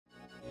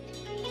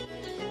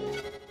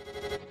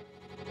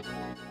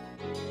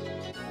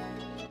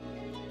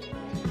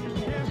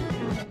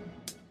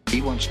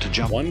He wants to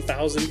jump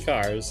 1,000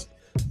 cars.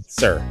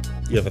 Sir,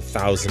 you have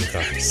 1,000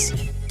 cars.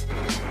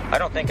 I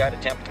don't think I'd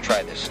attempt to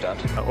try this stunt.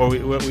 Or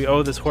we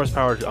owe this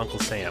horsepower to Uncle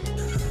Sam.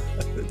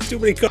 It's too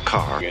many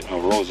cars.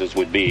 Roses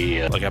would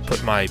be. Like I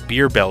put my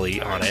beer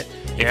belly on it.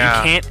 If you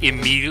can't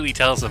immediately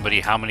tell somebody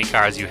how many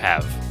cars you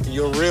have.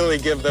 You'll really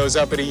give those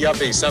uppity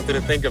yuppies something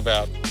to think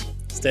about.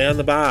 Stay on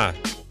the bar.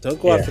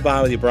 Don't go off the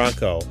bar with your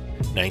Bronco.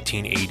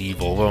 1980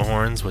 Volvo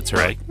horns. What's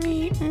right?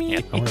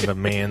 Yeah. I want to have a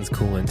man's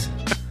coolant.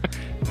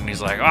 And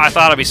he's like, oh, I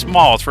thought it'd be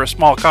small. It's for a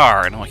small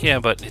car. And I'm like, yeah,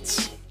 but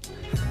it's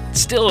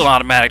still an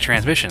automatic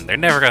transmission. They're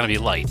never going to be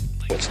light.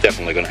 It's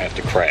definitely going to have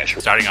to crash.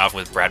 Starting off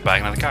with Brad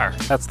buying another car.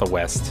 That's the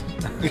West.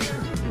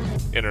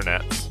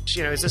 Internet.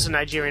 You know, is this a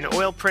Nigerian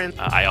oil print?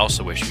 I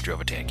also wish you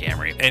drove a tan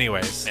Camry.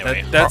 Anyways,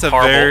 Anyway, that's a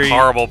horrible, very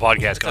horrible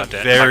podcast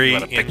content. Very Talking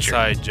about a picture.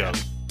 inside joke.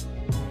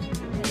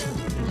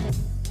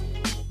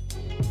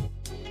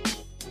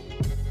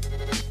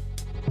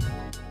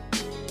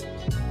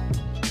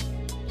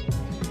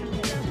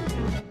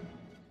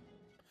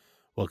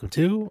 Welcome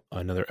to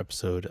another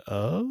episode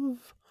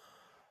of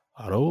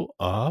Auto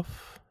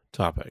Off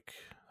Topic.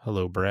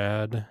 Hello,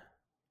 Brad.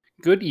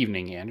 Good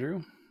evening,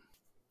 Andrew.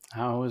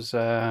 How was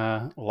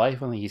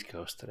life on the East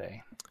Coast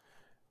today?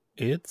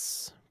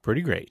 It's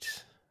pretty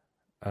great.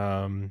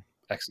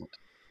 Excellent.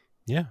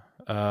 Yeah.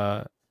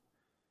 Let's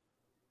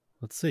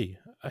see.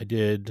 I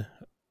did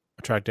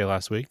a track day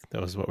last week.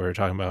 That was what we were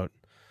talking about.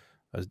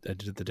 I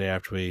did it the day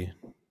after we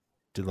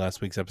did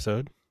last week's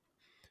episode.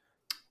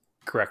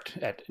 Correct.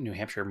 At New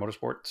Hampshire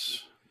Motorsports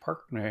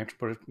Park, New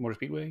Hampshire Motor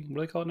Speedway. What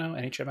do they call it now?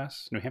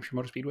 NHMS? New Hampshire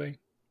Motor Speedway?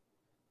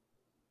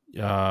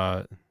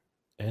 NHMS,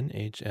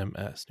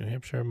 New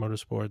Hampshire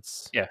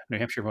Motorsports. Yeah, New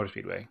Hampshire Motor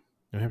Speedway.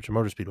 New Hampshire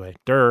Motor Speedway.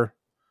 Durr.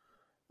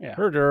 Yeah.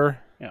 Durr.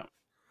 Yeah.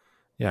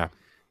 Yeah.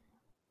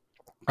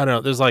 I don't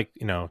know. There's like,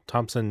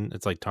 Thompson.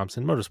 It's like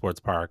Thompson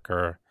Motorsports Park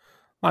or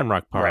Lime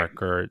Rock Park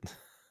or.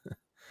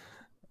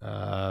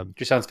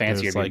 Just sounds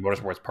fancier there's being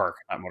Motorsports Park,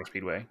 not Motor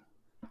Speedway.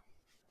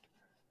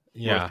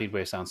 Yeah. Motor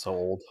Speedway sounds so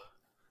old.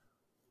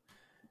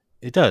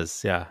 It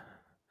does, yeah.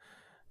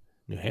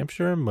 New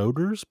Hampshire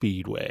Motor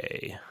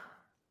Speedway.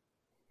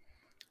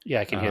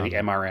 Yeah, I can hear the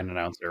MRN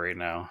announcer right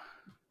now.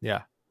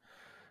 Yeah.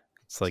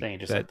 It's like saying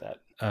just that,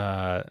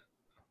 like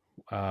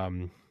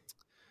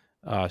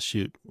that.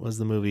 Shoot. What was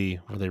the movie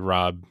where they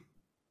rob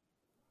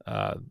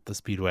the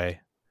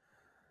Speedway?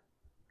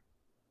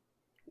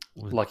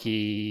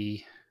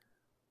 Lucky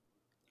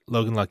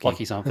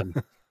Lucky something.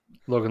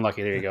 Logan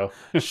Lucky, there you go.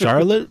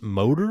 Charlotte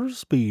Motor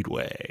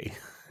Speedway.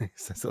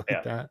 Something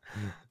like that.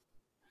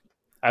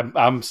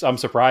 I'm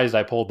surprised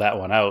I pulled that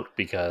one out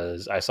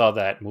because I saw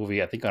that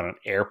movie, I think, on an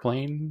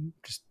airplane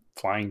just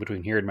flying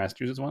between here and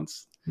Massachusetts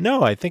once.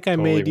 No, I think I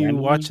Totally made you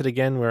randomly. watch it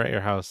again. We're at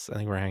your house. I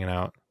think we're hanging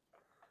out.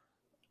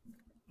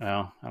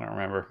 Well, I don't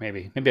remember.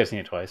 Maybe I've seen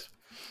it twice.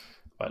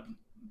 But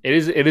it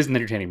is an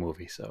entertaining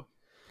movie, so.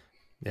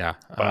 Yeah.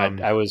 But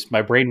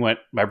my brain went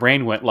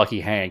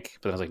Lucky Hank,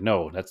 but I was like,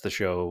 no, that's the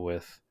show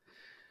with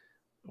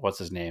what's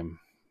his name?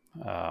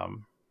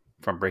 From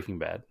Breaking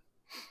Bad.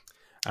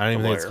 I don't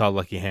even think it's lawyer. called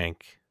Lucky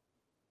Hank.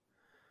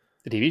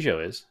 The TV show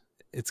is.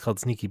 It's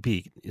called Sneaky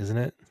Pete, isn't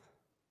it?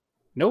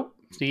 Nope.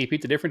 Sneaky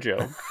Pete's a different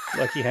show.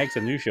 Lucky Hank's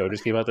a new show,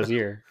 just came out this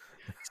year.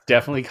 It's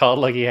definitely called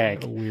Lucky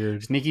Hank.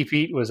 Weird. Sneaky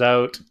Pete was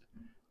out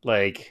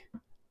like,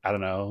 I don't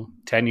know,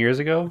 10 years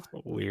ago.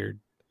 Weird.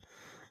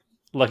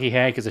 Lucky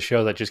Hank is a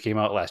show that just came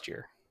out last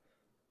year.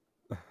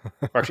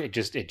 Or actually, it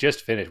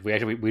just finished.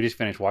 We just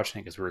finished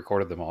watching it because we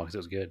recorded them all because it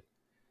was good.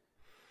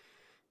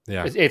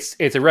 Yeah.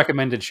 It's a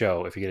recommended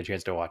show if you get a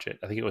chance to watch it.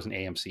 I think it was an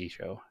AMC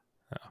show.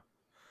 Oh.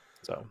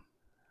 So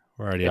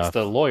We're already it's off.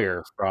 the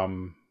lawyer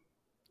from.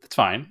 It's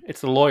fine.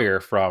 It's the lawyer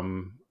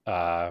from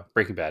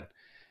Breaking Bad,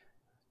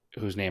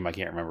 whose name I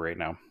can't remember right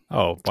now.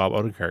 Oh, Bob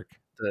Odenkirk.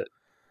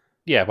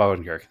 Yeah, Bob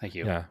Odenkirk. Thank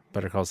you. Yeah.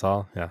 Better Call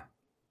Saul. Yeah.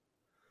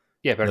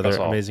 Yeah, Better Call Another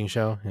Saul. amazing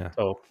show. Yeah.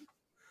 So,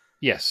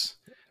 yes,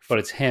 but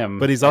it's him.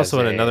 But he's also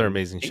as in another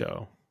amazing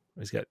show.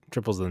 He's got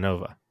Triples of the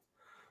Nova.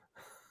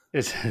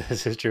 This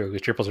is true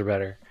because triples are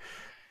better.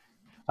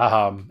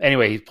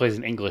 Anyway, he plays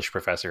an English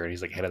professor, and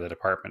he's like head of the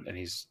department, and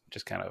he's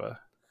just kind of a.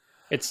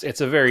 It's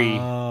a very.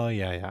 Oh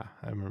yeah.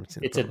 I remember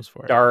seeing It's the a promos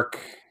for it. dark.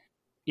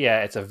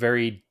 Yeah, it's a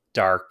very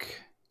dark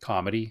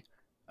comedy.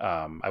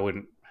 I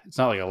wouldn't. It's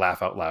not like a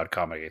laugh out loud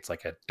comedy. It's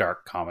like a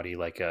dark comedy,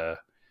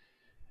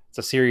 It's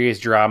a serious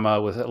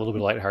drama with a little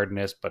bit of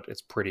lightheartedness, but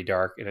it's pretty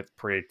dark, and it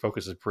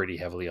focuses pretty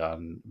heavily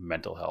on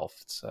mental health.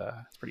 It's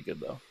pretty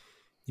good though.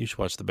 You should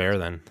watch The Bear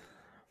then.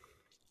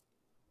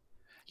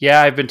 Yeah,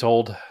 I've been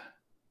told.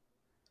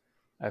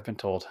 I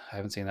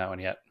haven't seen that one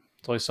yet.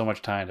 It's only so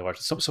much time to watch.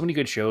 So many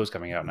good shows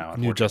coming out now.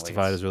 New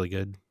Justified is really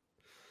good.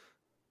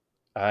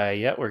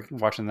 Yeah, we're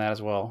watching that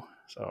as well.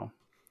 So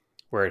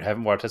we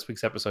haven't watched this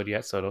week's episode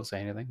yet, so don't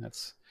say anything.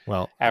 That's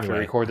after we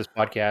record this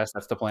podcast.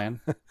 That's the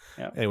plan.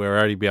 Yeah. Anyway, we're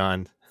already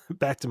beyond.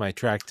 Back to my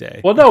track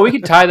day. Well, no, we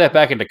can tie that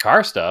back into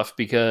car stuff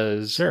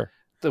because Sure.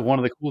 One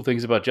of the cool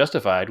things about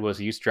Justified was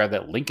he used to drive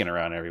that Lincoln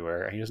around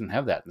everywhere, and he doesn't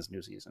have that in this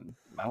new season.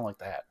 I don't like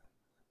that.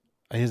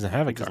 He doesn't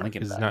have a Because car.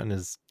 Lincoln He's died. not in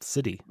his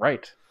city.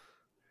 Right.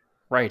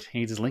 Right. He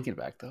needs his Lincoln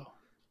back, though.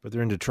 But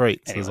they're in Detroit,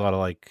 so there's a Anyway. lot of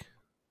like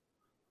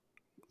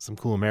some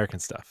cool American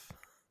stuff.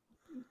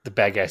 The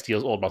bad guy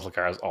steals old muscle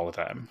cars all the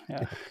time.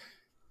 Yeah.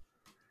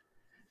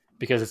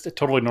 Because it's a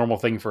totally normal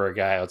thing for a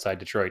guy outside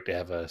Detroit to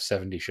have a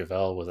 70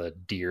 Chevelle with a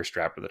deer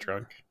strapped to the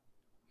trunk.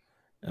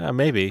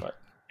 Maybe. But,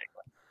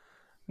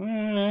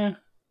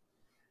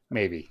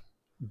 maybe.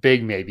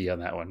 Big maybe on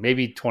that one.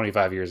 Maybe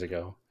 25 years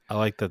ago. I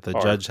like that the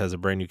Or judge has a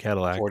brand new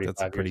Cadillac.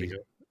 That's a 45 years pretty ago.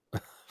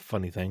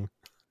 funny thing.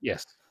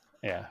 Yes.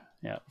 Yeah.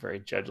 Yeah. Very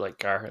judge-like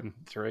car in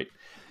Detroit.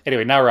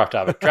 Anyway, now we're off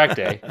topic. Track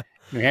day.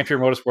 New Hampshire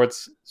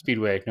Motorsports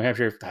Speedway. New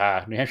Hampshire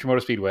Motor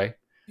Speedway.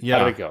 Yeah.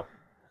 How did it go?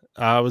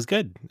 It was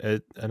good.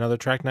 Another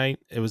track night.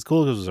 It was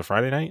cool because it was a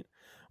Friday night.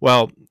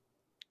 Well,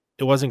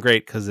 it wasn't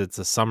great because it's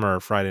a summer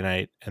Friday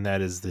night, and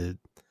that is the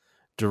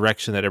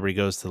direction that everybody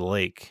goes to the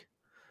lake.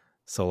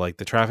 So, like,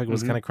 the traffic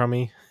was kind of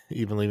crummy,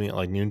 even leaving at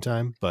like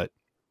noontime. But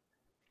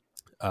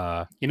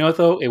you know what,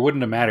 though? It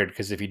wouldn't have mattered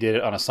because if you did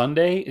it on a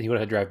Sunday, you would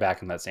have had to drive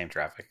back in that same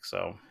traffic.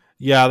 So,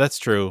 yeah, that's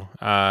true.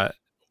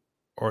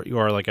 Or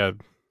like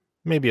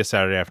maybe a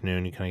Saturday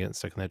afternoon, you kind of get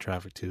stuck in that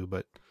traffic too.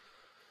 But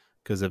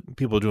because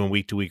people doing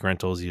week-to-week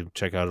rentals, you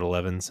check out at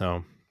 11.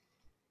 So,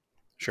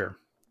 sure.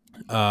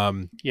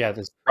 Yeah,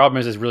 the problem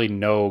is there's really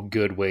no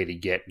good way to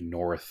get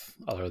north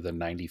other than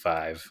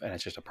 95, and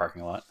it's just a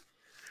parking lot.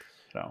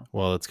 So,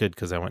 well, it's good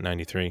because I went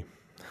 93.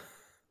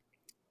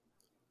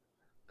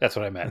 That's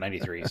what I meant,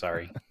 93,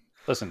 sorry.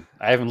 Listen,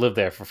 I haven't lived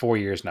there for 4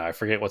 years now. I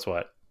forget what's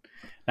what.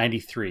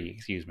 93,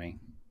 excuse me.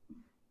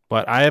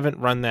 But I haven't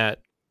run that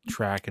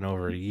track in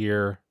over a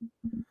year.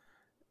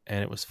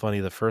 And it was funny,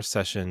 the first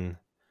session,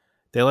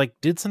 they like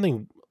did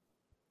something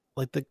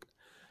like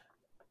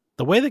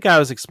the way the guy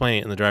was explaining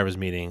it in the driver's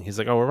meeting. He's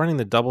like, "Oh, we're running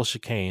the double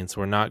chicane, so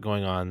we're not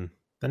going on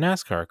the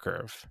NASCAR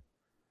curve."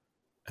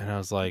 And I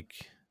was like,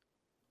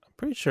 I'm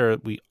pretty sure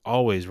we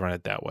always run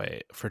it that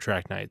way for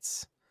track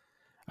nights.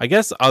 I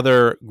guess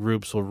other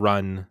groups will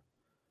run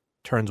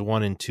turns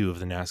 1 and 2 of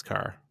the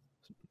NASCAR.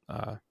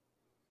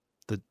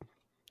 The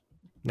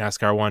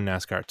NASCAR 1,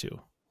 NASCAR 2,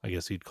 I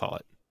guess you'd call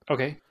it.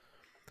 Okay.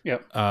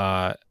 Yep.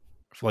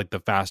 For like the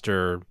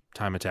faster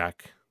time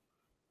attack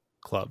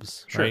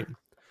clubs, Sure. right?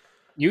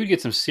 You would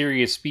get some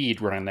serious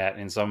speed running that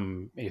in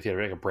if you had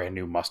like a brand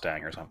new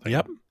Mustang or something.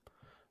 Yep.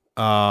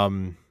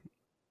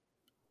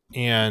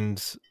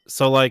 And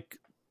so like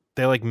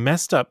they like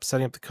messed up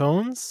setting up the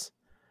cones,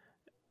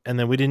 and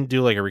then we didn't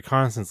do like a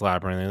reconnaissance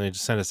lap or anything. They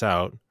just sent us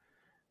out,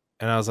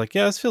 and I was like,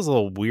 yeah, this feels a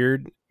little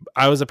weird.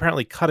 I was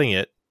apparently cutting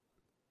it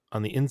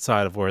on the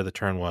inside of where the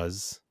turn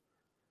was,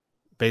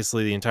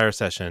 basically the entire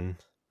session.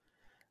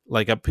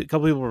 Like a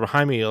couple people were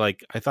behind me,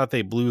 like I thought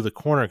they blew the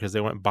corner because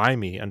they went by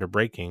me under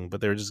braking, but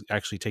they were just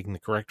actually taking the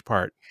correct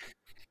part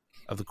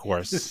of the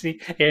course. See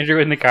Andrew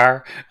in the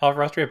car, all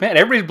frustrated. Man,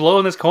 everybody's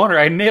blowing this corner.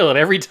 I nail it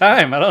every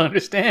time. I don't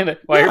understand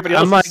why everybody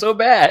else is so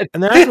bad.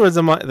 And then afterwards,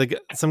 I'm like,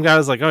 some guy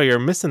was like, "Oh, you're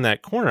missing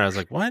that corner." I was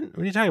like, "What? What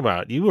are you talking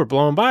about? You were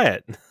blowing by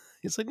it."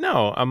 He's like,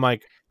 "No." I'm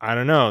like, "I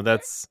don't know.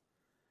 That's."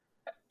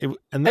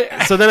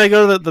 So then I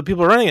go to the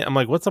people running it. I'm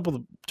like, "What's up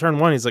with turn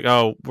 1?" He's like,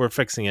 "Oh, we're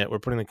fixing it. We're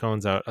putting the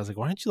cones out." I was like,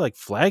 "Why don't you like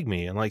flag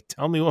me and like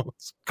tell me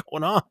what's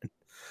going on?"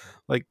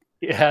 Like,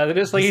 yeah, they're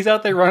just like he's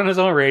out there running his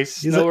own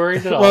race. No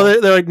worries at all.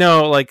 Well, they're like,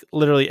 no, like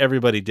literally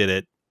everybody did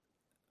it.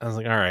 I was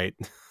like, all right,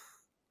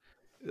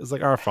 it was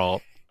like our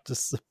fault.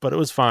 But it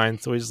was fine,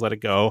 so we just let it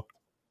go.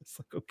 It's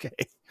like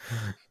okay,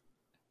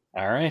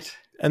 all right.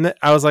 And then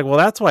I was like, well,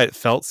 that's why it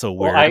felt so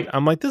weird. Well,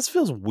 I'm like, this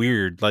feels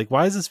weird. Like,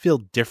 why does this feel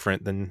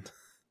different than?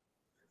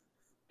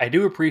 I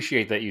do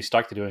appreciate that you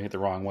stuck to doing it the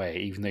wrong way,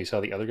 even though you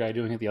saw the other guy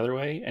doing it the other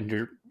way,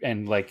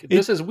 and like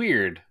this is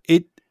weird.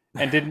 It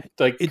didn't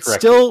like it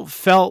still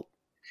felt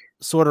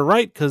sort of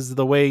right because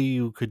the way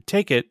you could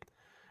take it,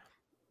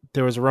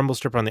 there was a rumble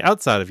strip on the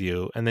outside of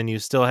you, and then you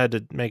still had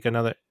to make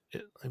another.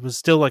 It was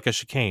still like a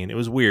chicane. It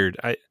was weird.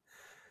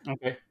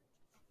 Okay.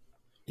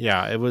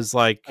 Yeah, it was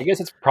like. I guess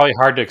it's probably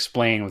hard to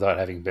explain without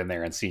having been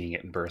there and seeing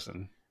it in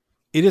person.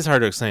 It is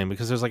hard to explain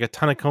because there's like a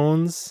ton of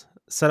cones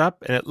set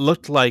up, and it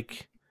looked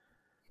like.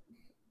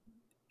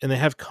 And they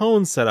have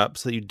cones set up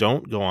so that you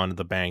don't go onto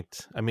the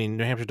banked. I mean,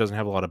 New Hampshire doesn't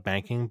have a lot of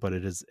banking, but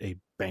it is a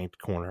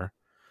banked corner.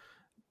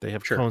 They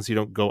have cones so you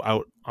don't go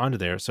out onto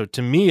there. So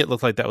to me, it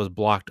looked like that was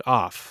blocked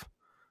off.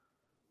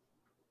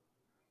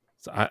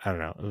 So I don't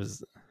know. It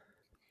was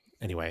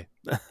anyway.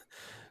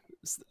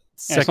 It's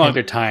not like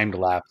they're timed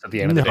laps at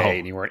the end of the day,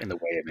 and you weren't in the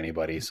way of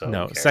anybody. So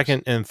no,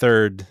 second and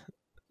third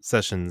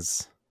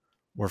sessions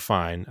were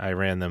fine. I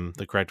ran them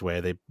the correct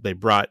way. They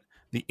brought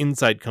the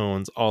inside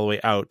cones all the way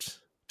out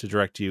to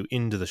direct you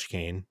into the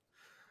chicane,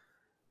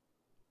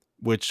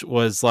 which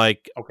was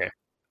like, okay,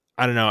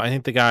 I don't know. I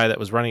think the guy that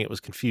was running it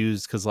was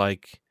confused because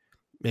like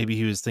maybe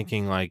he was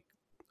thinking like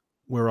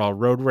we're all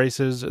road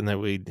racers and that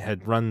we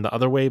had run the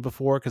other way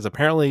before, because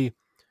apparently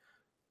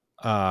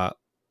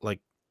like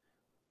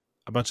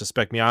a bunch of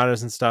Spec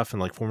Miatas and stuff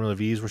and like Formula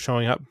V's were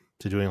showing up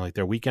to doing like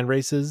their weekend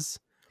races,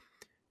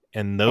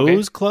 and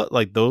those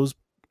like those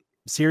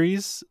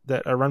series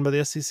that are run by the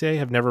SCCA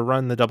have never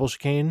run the double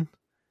chicane.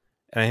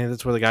 And I think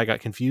that's where the guy got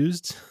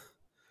confused.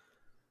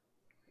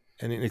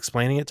 and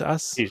explaining it to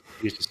us. He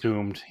just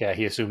assumed,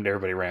 he assumed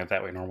everybody ran it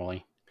that way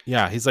normally.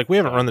 Yeah, he's like, we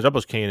haven't run the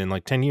double chicane in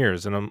like 10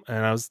 years, and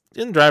I was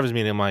in the driver's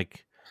meeting. I'm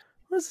like,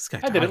 what is this guy?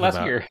 I did it talking last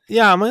about? year.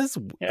 Yeah, I'm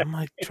Yeah.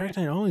 like, Track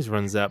Night always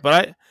runs that,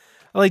 but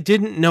I like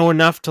didn't know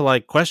enough to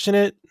like question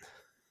it.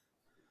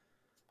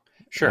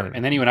 Sure.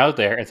 And then you went out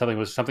there and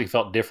something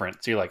felt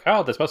different. So you're like,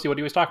 oh, that's supposed to be what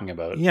he was talking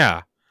about.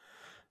 Yeah.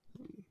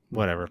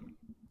 Whatever.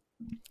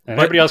 And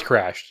everybody else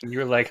crashed. And you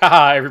were like,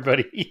 haha,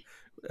 everybody.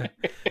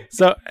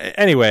 So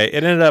anyway,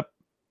 it ended up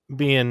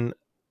being,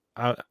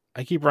 I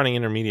keep running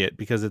intermediate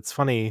because it's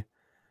funny.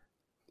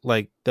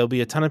 Like there'll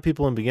be a ton of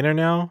people in beginner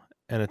now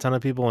and a ton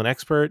of people in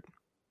expert.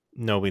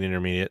 Nobody in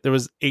intermediate. There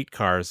was 8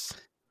 cars.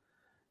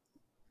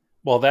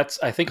 Well,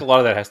 I think a lot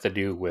of that has to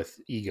do with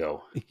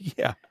ego.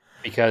 Yeah.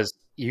 Because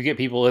you get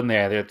people in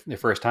there their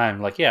first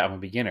time, like, yeah, I'm a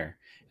beginner.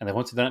 And then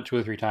once they've done it 2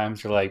 or 3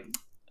 times, they're like,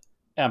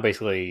 I'm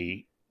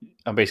basically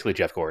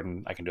Jeff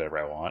Gordon. I can do whatever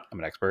I want. I'm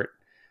an expert.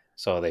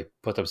 So they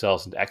put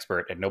themselves into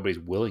expert, and nobody's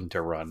willing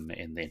to run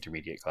in the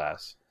intermediate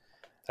class.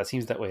 That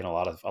seems that way in a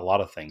lot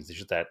of things. It's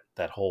just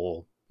that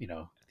whole,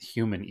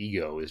 human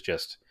ego is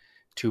just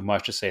too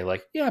much to say,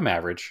 like, yeah, I'm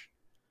average.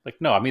 Like,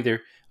 no, I'm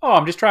either,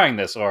 I'm just trying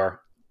this,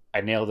 or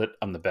I nailed it.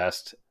 I'm the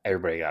best.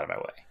 Everybody got out of my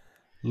way.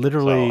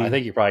 Literally. So I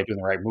think you're probably doing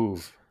the right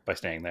move by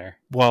staying there.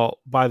 Well,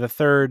 by the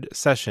 3rd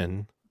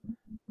session,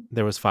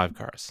 there was 5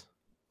 cars.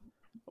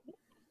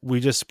 We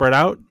just spread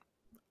out.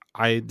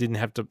 I didn't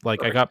have to,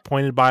 like, I got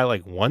pointed by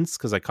like once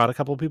because I caught a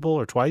couple of people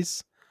or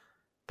twice.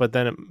 But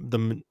then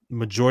the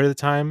majority of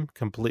the time,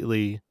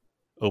 completely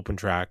open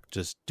track,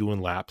 just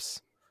doing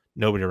laps.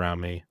 Nobody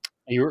around me.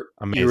 You were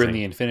in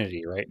the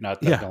Infinity, right?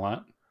 Not the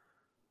lot.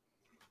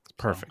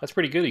 Perfect. So that's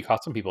pretty good. You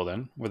caught some people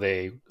then. Were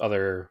they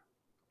other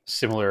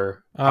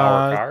similar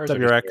power cars?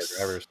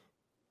 WRX,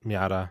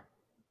 Miata.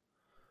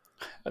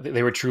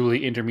 They were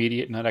truly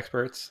intermediate, not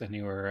experts, and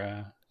you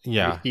were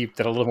you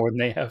did a little more than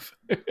they have.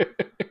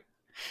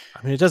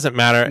 I mean, it doesn't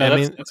matter.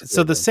 No,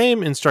 So the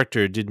same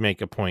instructor did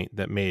make a point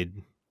that made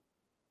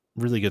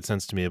really good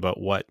sense to me about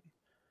what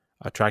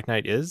a track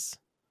night is,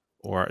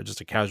 or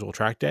just a casual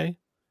track day.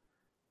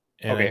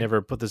 And I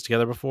never put this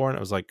together before, and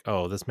I was like,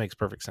 oh, this makes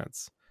perfect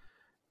sense.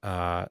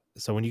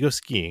 So when you go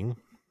skiing,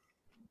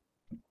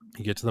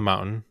 you get to the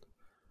mountain,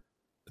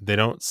 they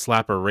don't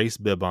slap a race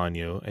bib on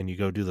you and you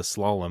go do the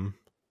slalom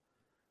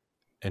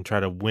and try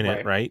to win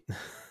it, right?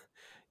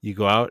 You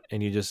go out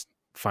and you just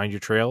find your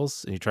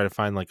trails and you try to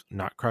find like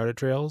not crowded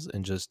trails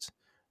and just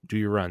do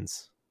your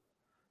runs.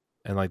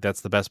 And like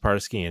that's the best part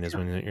of skiing is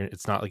when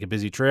it's not like a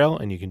busy trail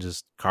and you can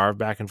just carve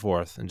back and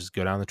forth and just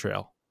go down the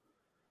trail.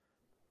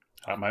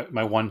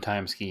 My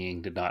one-time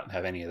skiing did not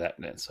have any of that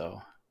in it,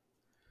 so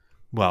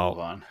well, move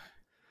on.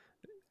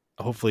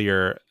 Hopefully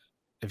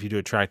if you do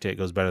a track day, it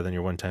goes better than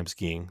your one-time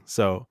skiing.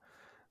 So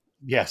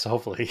yes,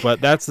 hopefully.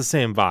 But that's the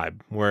same vibe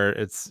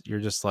where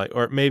you're just like,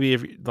 or maybe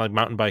if like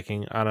mountain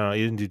biking, I don't know.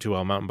 You didn't do too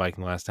well mountain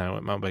biking last time. I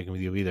went mountain biking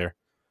with you either.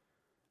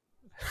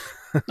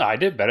 No, I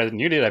did better than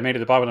you did. I made it to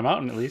the bottom of the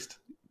mountain at least.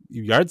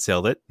 You yard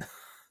sailed it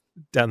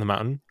down the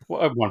mountain.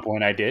 Well, at one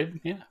point I did,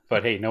 yeah.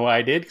 But hey, no,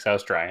 I did because I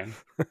was trying.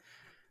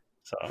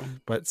 So,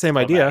 but same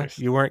idea. Matters.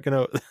 You weren't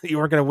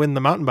gonna win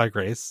the mountain bike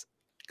race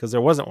because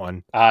there wasn't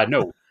one.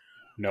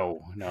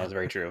 No, that's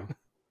very true.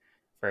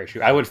 Very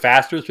true. I went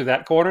faster through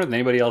that corner than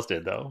anybody else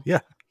did, though. Yeah,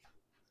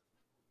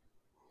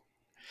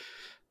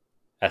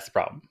 that's the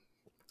problem.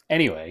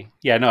 Anyway,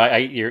 yeah, no,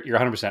 you're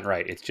 100%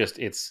 right.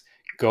 It's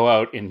go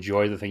out,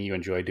 enjoy the thing you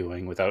enjoy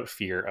doing without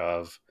fear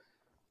of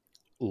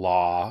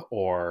law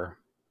or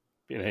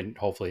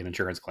hopefully an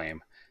insurance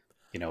claim.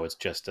 It's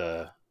just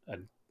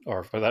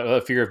or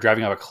without fear of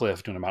driving off a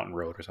cliff doing a mountain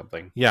road or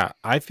something. Yeah,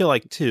 I feel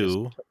like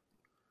too,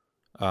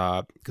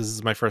 because this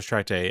is my first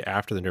track day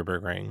after the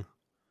Nürburgring.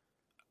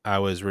 I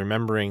was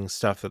remembering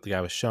stuff that the guy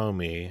was showing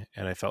me,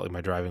 and I felt like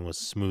my driving was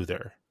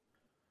smoother.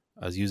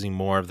 I was using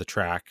more of the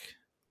track.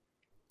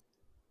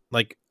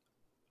 Like,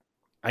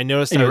 I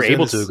noticed and you were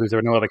able to because there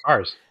were no other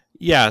cars.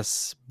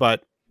 Yes,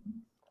 but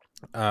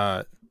when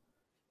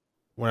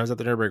I was at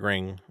the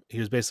Nürburgring, he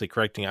was basically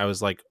correcting. I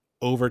was like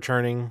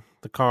overturning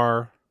the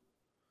car,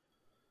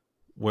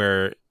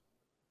 where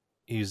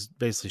he's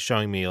basically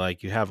showing me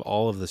like you have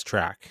all of this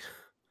track.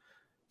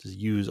 Just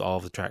use all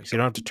of the track, so you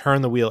don't have to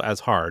turn the wheel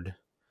as hard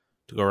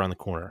to go around the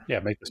corner. Yeah,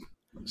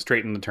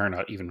 straighten the turn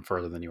out even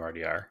further than you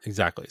already are.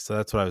 Exactly. So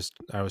that's what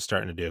I was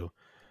starting to do,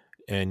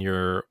 and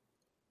you're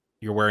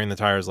wearing the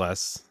tires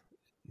less.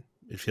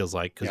 It feels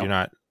like because you're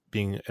not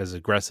being as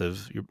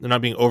aggressive. You're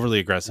not being overly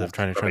aggressive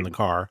trying to turn the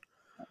car.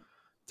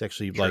 It's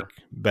actually like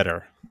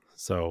better.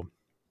 So,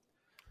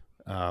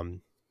 I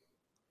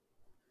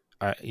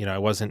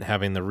wasn't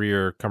having the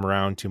rear come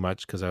around too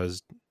much because I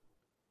was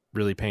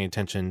really paying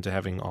attention to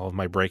having all of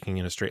my braking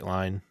in a straight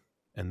line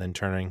and then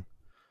turning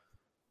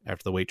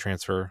after the weight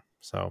transfer.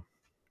 So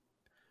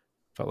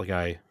felt like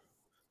I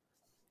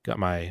got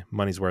my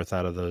money's worth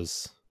out of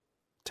those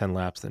 10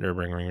 laps that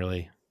Nürburgring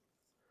really.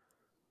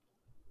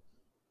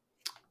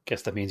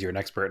 Guess that means you're an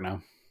expert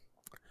now.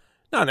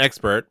 Not an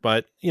expert,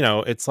 but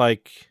it's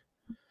like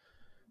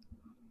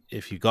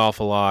if you golf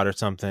a lot or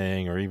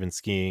something, or even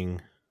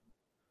skiing,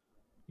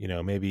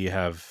 maybe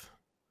you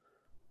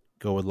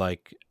go with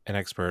like an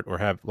expert, or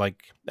have like,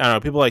 I don't know,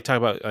 people like talk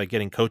about like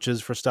getting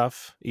coaches for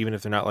stuff, even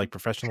if they're not like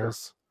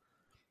professionals.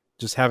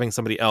 Just having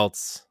somebody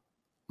else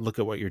look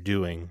at what you're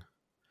doing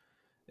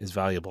is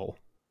valuable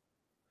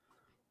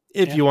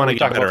if you want to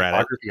get better at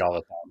it. All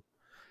the time.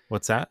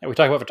 What's that? We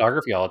talk about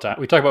photography all the time.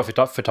 We talk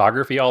about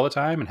photography all the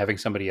time, and having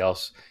somebody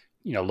else,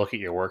 look at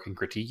your work and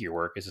critique your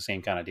work is the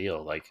same kind of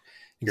deal. Like,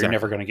 you're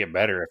never going to get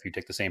better if you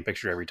take the same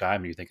picture every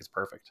time and you think it's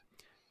perfect.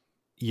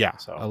 Yeah.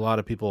 So a lot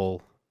of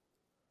people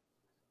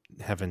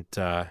haven't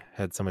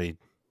had somebody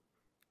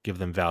give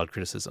them valid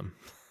criticism.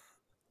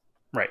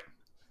 Right.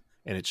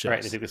 And it shows.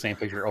 Right. They take the same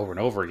picture over and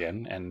over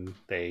again, and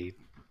they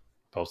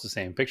post the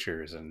same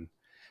pictures and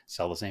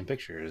sell the same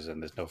pictures,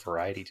 and there's no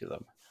variety to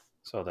them.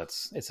 So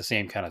it's the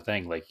same kind of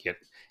thing. Like, you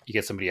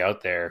get somebody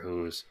out there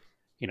who's,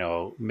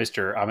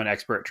 Mr. I'm an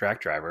expert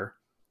track driver,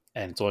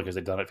 and it's only because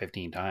they've done it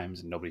 15 times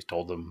and nobody's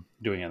told them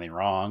doing anything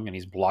wrong, and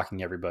he's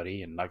blocking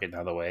everybody and not getting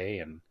out of the way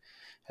and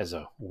has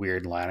a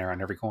weird liner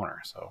on every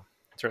corner. So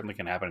it certainly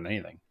can happen in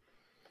anything.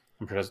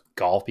 I'm sure there's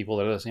golf people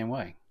that are the same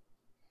way.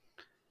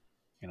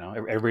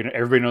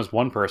 Everybody knows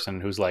one person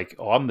who's like,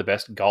 oh, I'm the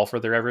best golfer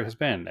there ever has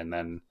been. And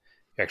then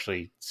you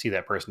actually see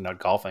that person out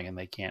golfing and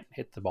they can't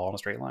hit the ball in a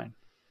straight line.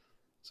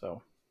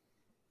 So,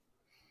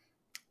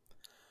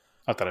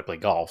 not that I play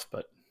golf,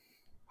 but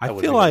I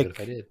feel like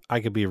I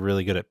could be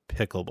really good at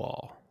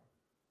pickleball.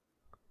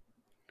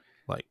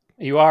 Like,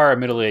 you are a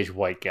middle-aged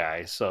white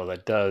guy, so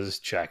that does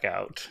check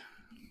out.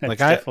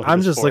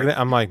 I'm just looking at,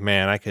 I'm like,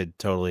 man, I could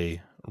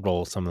totally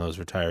roll some of those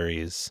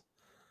retirees.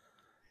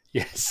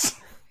 Yes.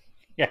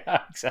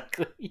 Yeah,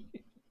 exactly.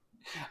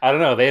 I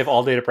don't know. They have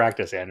all day to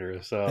practice,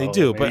 Andrew. So they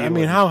do, but I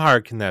mean, how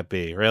hard can that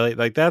be? Really?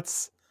 Like,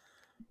 that's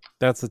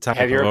the type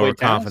of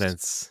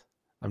overconfidence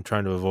I'm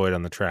trying to avoid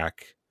on the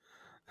track.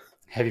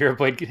 Have you ever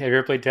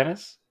played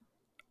tennis?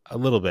 A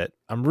little bit.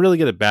 I'm really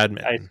good at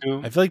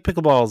badminton. I feel like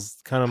pickleball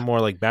is kind of more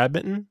like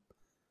badminton.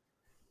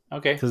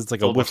 Okay. Because it's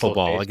like a wiffle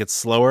ball. Like, it's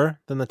slower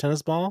than the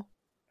tennis ball.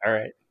 All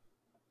right.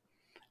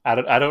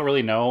 I don't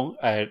really know.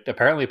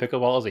 Apparently,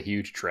 pickleball is a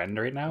huge trend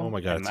right now. Oh my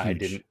god, and I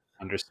didn't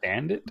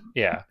understand it.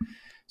 Yeah.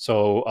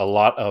 So a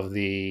lot of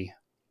the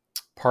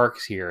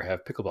parks here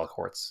have pickleball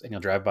courts, and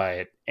you'll drive by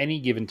at any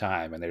given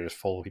time, and they're just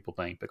full of people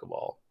playing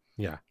pickleball.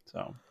 Yeah.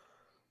 So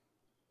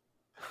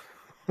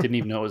didn't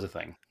even know it was a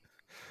thing.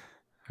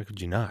 How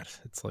could you not?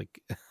 It's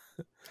like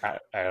I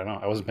don't know.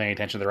 I wasn't paying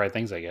attention to the right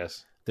things, I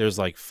guess. There's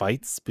like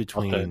fights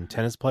between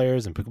tennis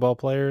players and pickleball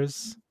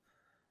players.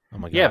 Oh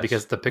my god! Yeah,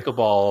 because the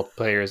pickleball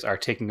players are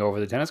taking over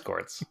the tennis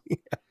courts. Yeah.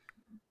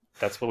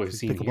 That's what we've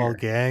seen. Pickleball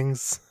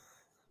gangs.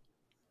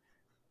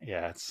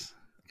 Yeah, it's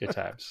good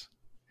times.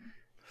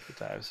 Good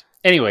times.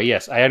 Anyway,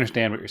 yes, I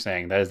understand what you're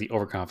saying. That is the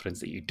overconfidence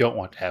that you don't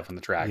want to have on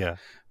the track. Yeah.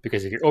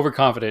 Because if you're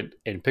overconfident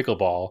in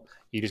pickleball,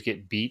 you just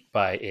get beat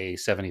by a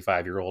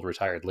 75-year-old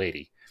retired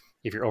lady.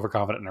 If you're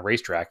overconfident in a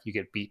racetrack, you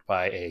get beat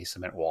by a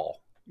cement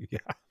wall. Yeah.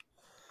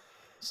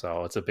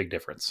 So it's a big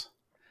difference.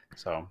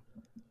 So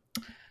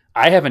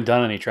I haven't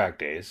done any track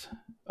days,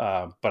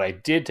 but I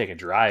did take a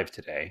drive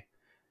today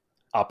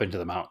up into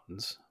the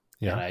mountains.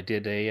 Yeah. And I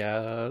did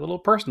a little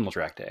personal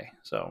track day.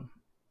 So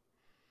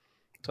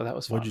that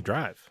was fun. What'd you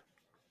drive?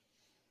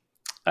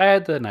 I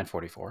had the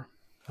 944.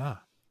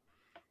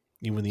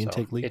 Even when the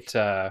intake leak?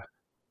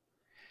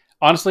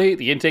 Honestly,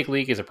 the intake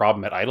leak is a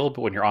problem at idle,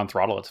 but when you're on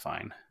throttle, it's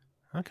fine.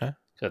 Okay.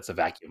 So it's a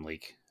vacuum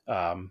leak.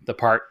 The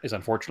part is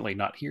unfortunately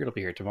not here. It'll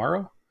be here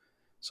tomorrow.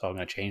 So I'm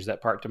going to change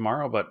that part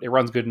tomorrow, but it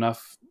runs good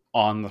enough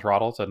on the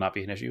throttle to not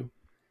be an issue.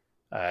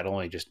 It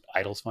only just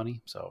idles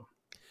funny, so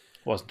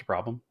it wasn't a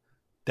problem.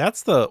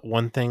 That's the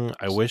one thing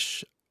I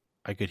wish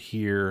I could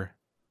hear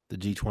the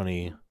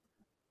G20.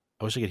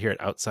 I wish I could hear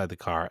it outside the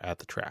car at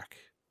the track.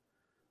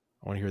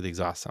 I want to hear what the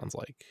exhaust sounds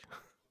like.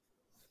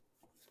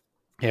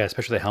 Yeah,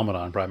 especially the helmet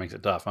on probably makes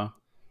it tough, huh?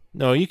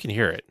 No, you can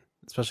hear it,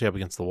 especially up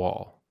against the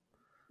wall.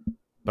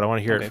 But I want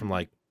to hear it from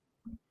like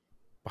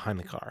behind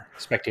the car.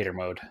 Spectator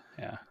mode,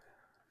 yeah.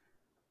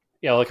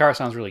 Yeah, well, the car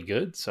sounds really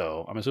good,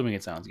 so I'm assuming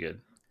it sounds good.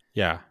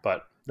 Yeah.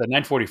 But the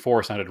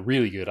 944 sounded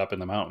really good up in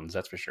the mountains,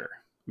 that's for sure.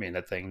 I mean,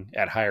 that thing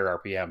at higher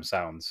RPM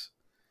sounds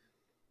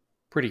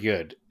pretty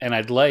good. And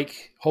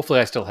hopefully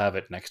I still have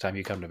it next time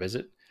you come to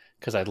visit,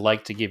 because I'd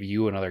like to give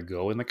you another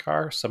go in the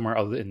car somewhere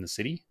other in the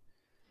city.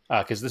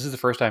 Because this is the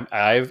first time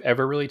I've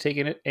ever really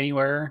taken it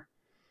anywhere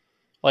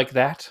like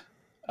that,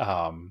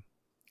 and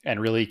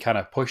really kind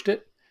of pushed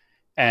it.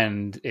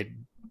 And it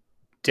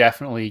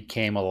definitely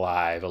came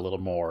alive a little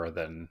more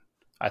than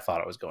I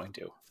thought it was going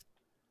to.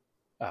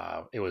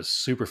 It was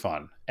super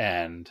fun,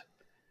 and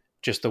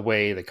just the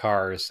way the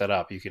car is set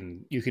up, you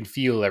can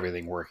feel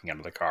everything working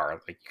under the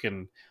car. Like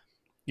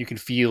you can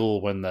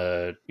feel when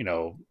the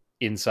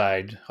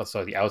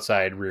the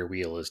outside rear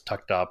wheel is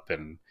tucked up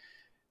and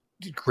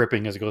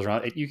gripping as it goes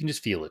around. You can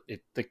just feel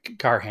it. The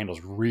car handles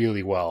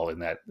really well in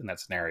that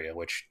scenario,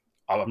 which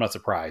I'm not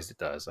surprised it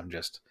does.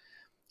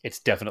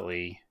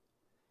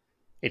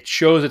 It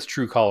shows its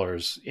true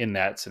colors in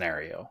that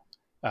scenario.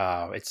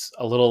 It's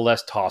a little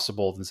less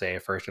tossable than, say, a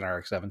first gen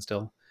RX-7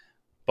 still,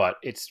 but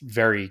it's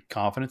very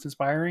confidence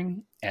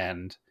inspiring.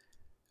 And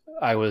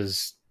I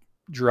was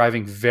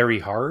driving very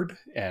hard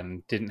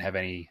and didn't have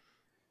any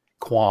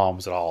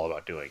qualms at all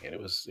about doing it. It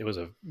was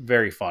a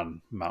very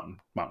fun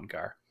mountain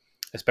car,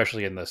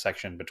 especially in the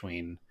section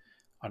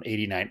on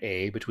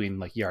 89A between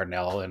like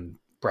Yarnell and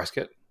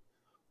Prescott,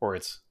 where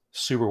it's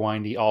super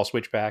windy, all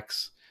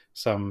switchbacks,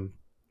 some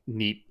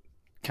neat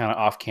kind of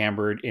off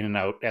cambered in and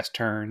out S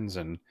turns,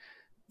 and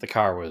the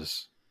car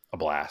was a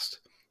blast.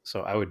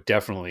 So I would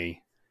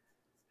definitely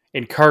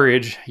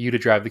encourage you to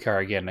drive the car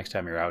again next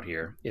time you're out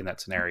here in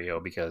that scenario,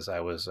 because I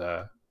was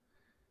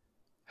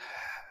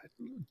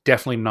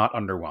definitely not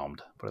underwhelmed,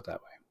 put it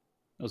that way.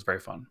 It was very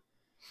fun.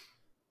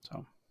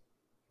 So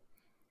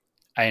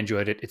I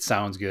enjoyed it. It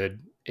sounds good.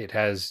 It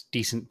has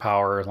decent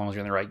power as long as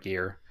you're in the right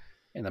gear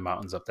in the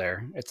mountains up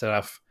there.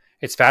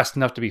 It's fast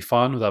enough to be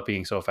fun without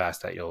being so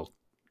fast that you'll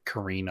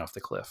careen off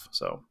the cliff.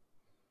 So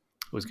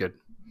it was good.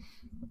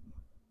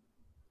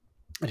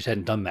 I just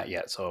hadn't done that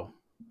yet, so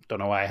don't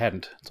know why I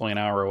hadn't. It's only an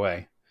hour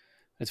away.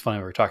 It's funny,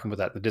 we were talking about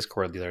that in the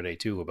Discord the other day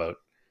too, about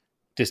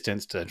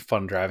distance to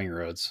fun driving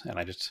roads, and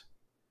I just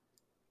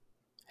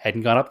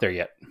hadn't gone up there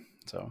yet.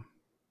 So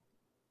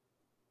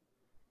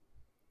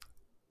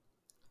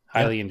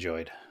highly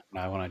enjoyed.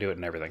 I want to do it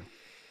and everything.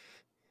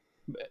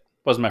 It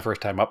wasn't my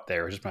first time up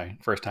there. It was just my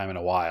first time in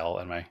a while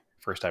and my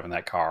first time in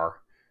that car.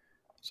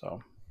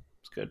 So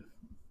it's good.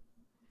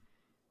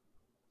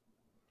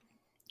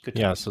 Good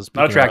time. Yeah, so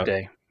not a track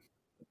day.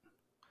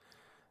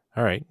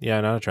 All right.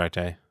 Yeah, not a track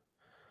day.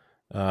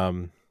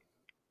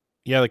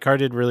 Yeah, the car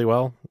did really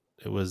well.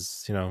 It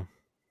was,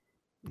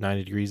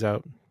 90 degrees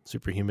out,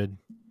 super humid,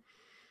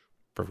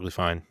 perfectly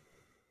fine.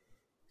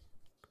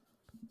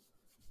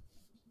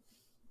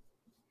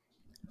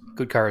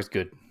 Good car is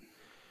good.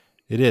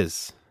 It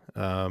is.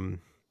 I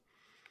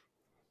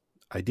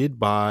did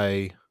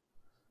buy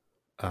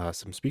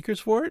some speakers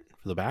for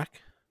the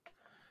back,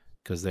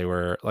 because they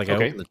were I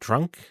opened the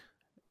trunk,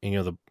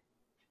 and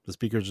the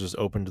speakers just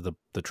open to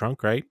the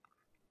trunk, right?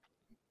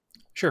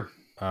 Sure.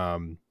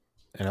 And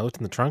I looked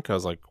in the trunk. I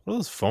was like, "What are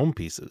those foam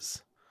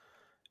pieces?"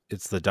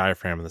 It's the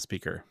diaphragm of the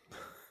speaker.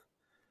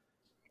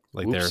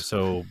 Oops. They're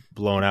so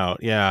blown out.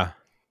 Yeah,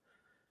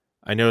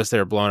 I noticed they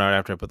were blown out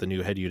after I put the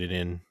new head unit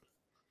in,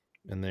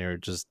 and they're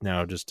just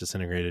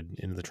disintegrated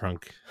into the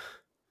trunk.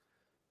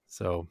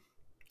 So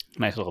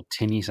nice little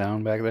tinny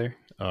sound back there.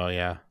 Oh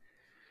yeah,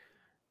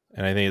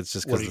 and I think it's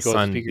just because the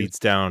sun beats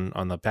down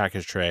on the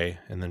package tray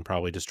and then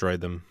probably destroyed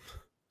them.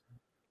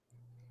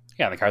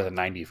 Yeah, the car's a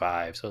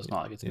 95, so it's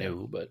not like it's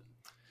new. But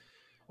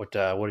what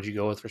did you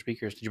go with for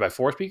speakers? Did you buy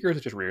 4 speakers or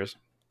just rears?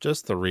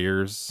 Just the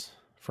rears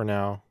for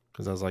now,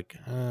 because I was like,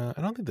 I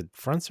don't think the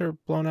fronts are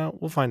blown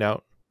out. We'll find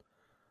out.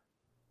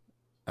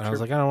 And I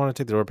was like, I don't want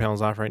to take the door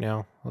panels off right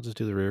now. I'll just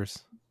do the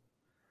rears.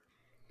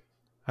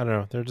 I don't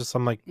know. They're just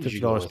some like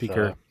 $50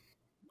 speaker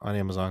on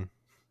Amazon.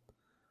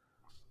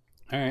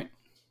 All right.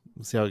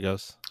 We'll see how it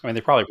goes. I mean,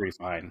 they're probably pretty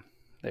fine.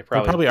 They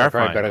probably are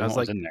fine. Better than what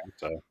was in there.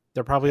 So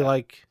they're probably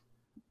like,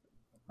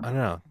 I don't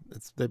know.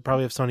 They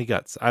probably have Sony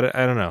guts. I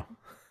don't know.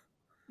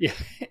 Yeah,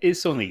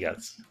 it's Sony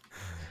guts.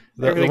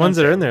 The ones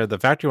that are in there, the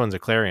factory ones are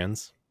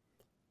Clarions.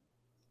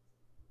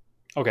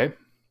 Okay.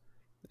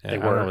 I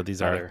don't know what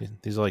these are.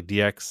 These are like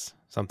DX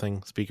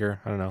something speaker.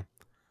 I don't know.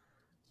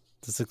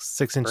 It's a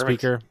 6-inch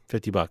speaker,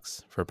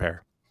 $50 for a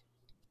pair.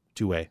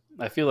 2-way.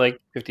 I feel like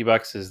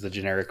 $50 is the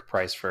generic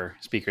price for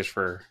speakers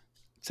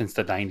since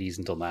the 90s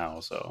until now.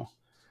 So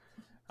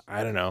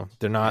I don't know.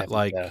 They're not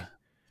like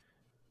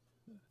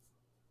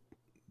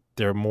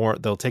they're more.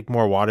 They'll take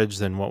more wattage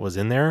than what was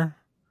in there,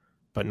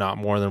 but not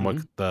more than what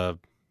the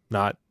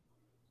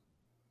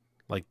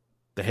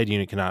head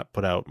unit cannot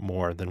put out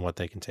more than what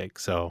they can take.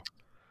 So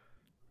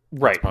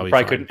right, you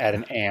probably couldn't add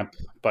an amp,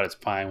 but it's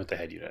fine with the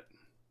head unit.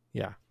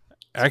 Yeah,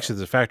 actually,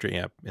 there's a factory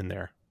amp in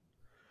there.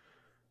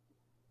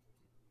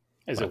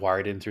 Is it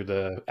wired in through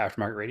the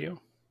aftermarket radio?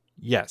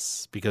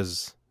 Yes,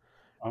 because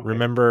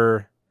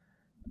remember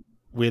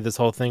we had this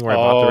whole thing where I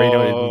bought the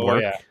radio and it didn't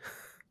work.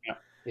 Yeah.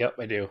 Yep,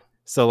 I do.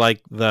 So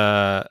like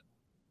the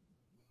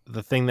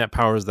thing that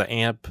powers the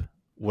amp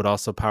would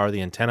also power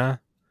the antenna.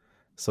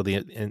 So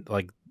the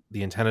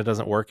antenna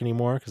doesn't work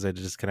anymore because I had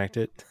to disconnect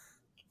it.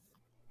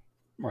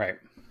 Right.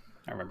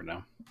 I remember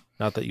now.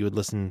 Not that you would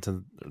listen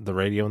to the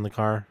radio in the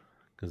car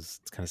because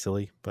it's kind of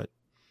silly, but.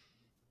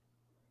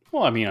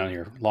 Well, I mean, on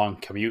your long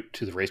commute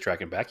to the racetrack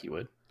and back, you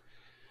would.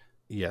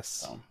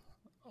 Yes.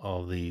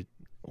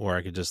 Or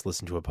I could just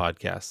listen to a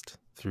podcast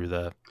through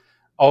the.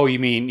 Oh, you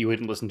mean you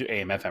wouldn't listen to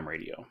AM/FM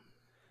radio?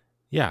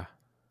 Yeah.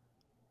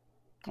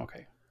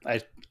 Okay.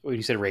 When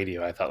you said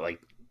radio, I thought like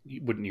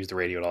you wouldn't use the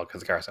radio at all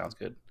because the car sounds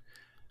good.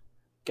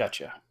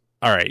 Gotcha.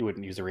 All right. You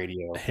wouldn't use the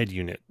radio. Head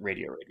unit.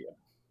 Radio.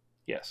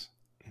 Yes.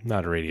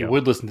 Not a radio. You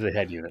would listen to the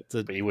head unit,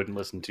 but you wouldn't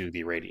listen to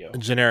the radio. A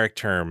generic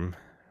term,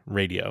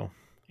 radio.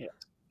 Yeah.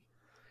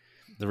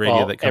 The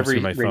radio that comes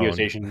through my phone.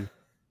 Station,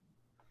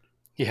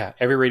 yeah,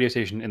 every radio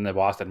station in the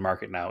Boston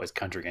market now is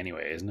country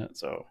anyway, isn't it?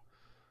 So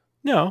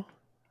No,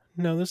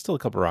 there's still a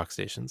couple rock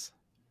stations.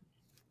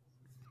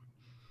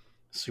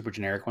 Super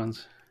generic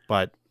ones.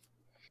 But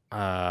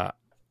I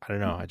don't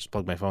know. I just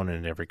plug my phone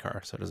in every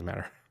car, so it doesn't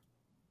matter.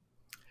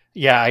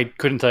 Yeah, I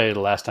couldn't tell you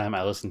the last time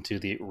I listened to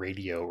the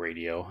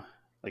radio,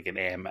 like an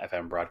AM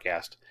FM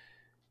broadcast.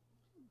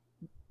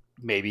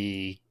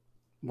 Maybe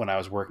when I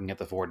was working at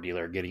the Ford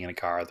dealer, getting in a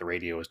car, the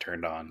radio was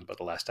turned on. But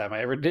the last time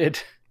I ever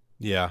did,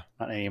 Yeah.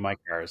 not any of my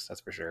cars,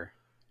 that's for sure.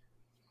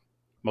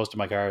 Most of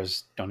my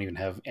cars don't even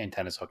have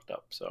antennas hooked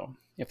up, so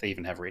if they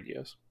even have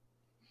radios.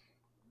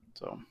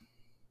 So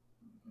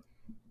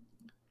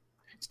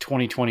it's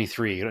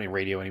 2023. You don't need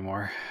radio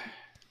anymore.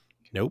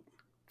 Nope.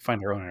 Find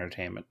your own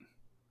entertainment.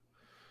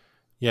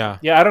 Yeah.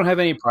 Yeah, I don't have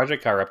any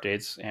project car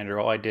updates,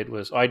 Andrew. All I did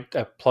was I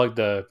plugged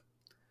a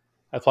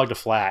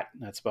flat.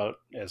 That's about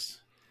as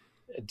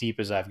deep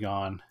as I've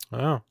gone.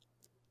 Oh.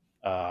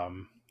 I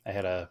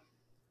had a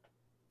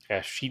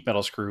sheet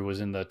metal screw was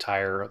in the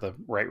tire, the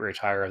right rear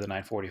tire of the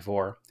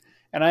 944,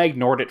 and I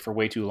ignored it for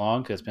way too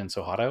long because it's been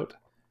so hot out.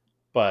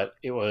 But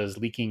it was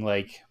leaking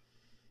like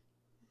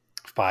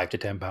 5 to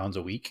 10 pounds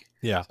a week.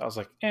 Yeah. So I was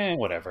like,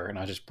 whatever. And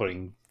I was just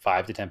putting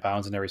 5 to 10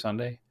 pounds in every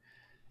Sunday.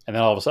 And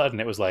then all of a sudden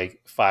it was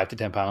like 5 to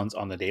 10 pounds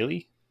on the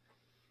daily.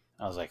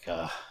 I was like,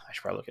 I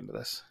should probably look into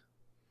this.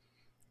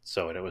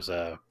 So it was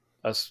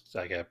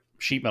like a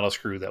sheet metal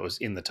screw that was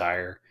in the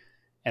tire,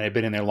 and it had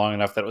been in there long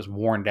enough that it was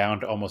worn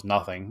down to almost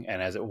nothing.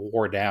 And as it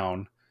wore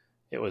down,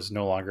 it was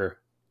no longer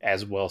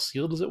as well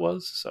sealed as it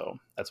was. So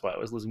that's why it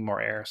was losing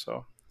more air.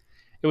 So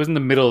it was in the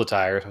middle of the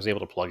tire, so I was able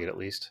to plug it at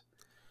least.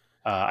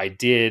 I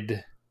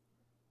did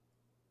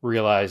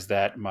realize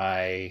that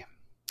my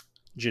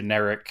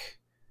generic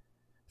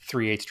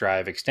 3/8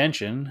 drive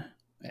extension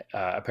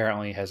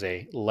apparently has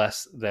a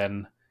less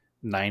than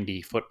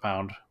 90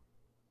 foot-pound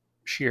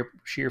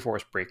shear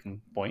force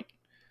breaking point.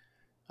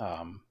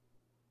 Because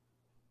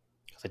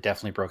I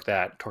definitely broke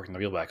that torquing the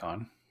wheel back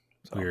on.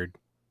 So, Weird.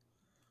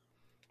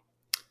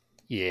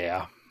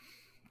 Yeah,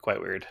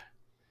 quite weird.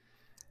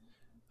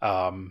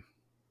 I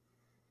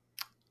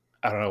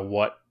don't know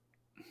what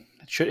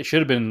it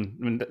should have been.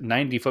 I mean,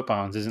 90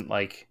 foot-pounds isn't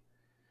like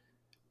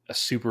a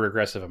super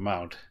aggressive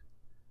amount,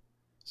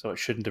 so it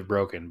shouldn't have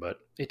broken, but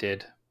it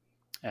did,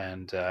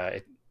 and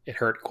it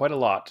hurt quite a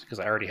lot because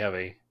I already have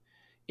a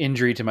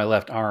injury to my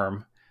left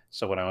arm.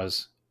 So when I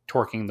was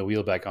torquing the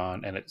wheel back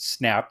on, and it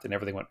snapped, and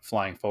everything went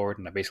flying forward,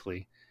 and I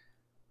basically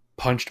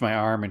punched my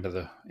arm into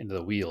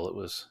the wheel. It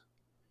was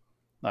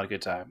not a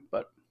good time,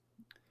 but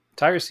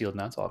tire's sealed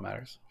now. That's all that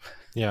matters.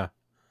 Yeah.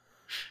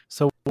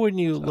 So when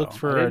you look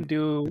for I didn't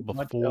do much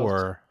else.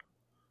 before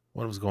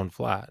when it was going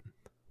flat?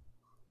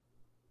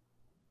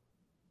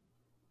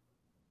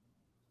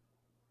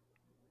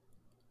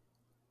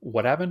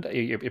 What happened?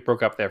 It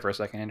broke up there for a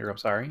second, Andrew. I'm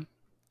sorry.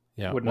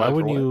 Yeah. Wouldn't Why look for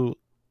wouldn't what? you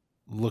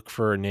look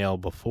for a nail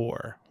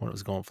before when it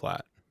was going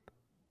flat?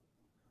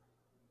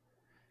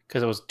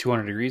 Because it was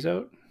 200 degrees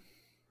out.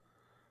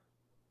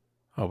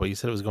 Oh, but you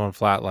said it was going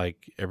flat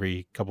like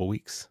every couple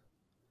weeks.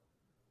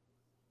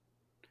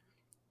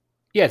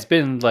 Yeah, it's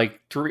been like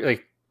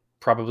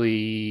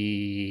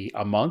probably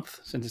a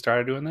month since it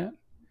started doing that.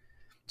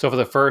 So for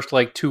the first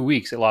 2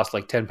 weeks, it lost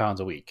 10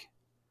 pounds a week.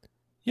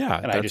 Yeah.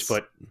 And I just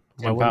put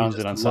why 10 wouldn't you pounds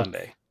in just on look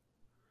Sunday.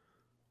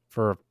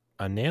 for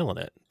a nail in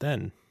it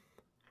then?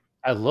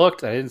 I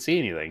looked, I didn't see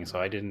anything. So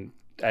I didn't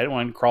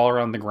want to crawl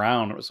around the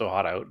ground. It was so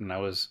hot out. And I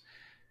was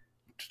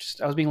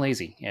being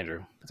lazy,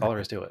 Andrew. That's all there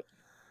is to it.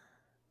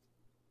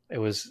 It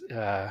was,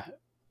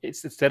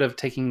 it's instead of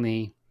taking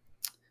the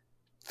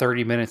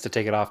 30 minutes to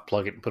take it off,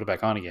 plug it, and put it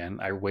back on again,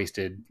 I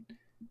wasted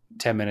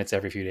 10 minutes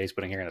every few days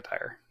putting air in a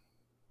tire.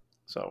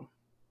 So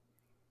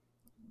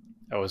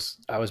I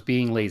was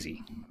being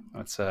lazy.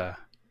 That's a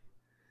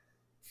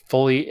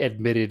fully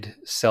admitted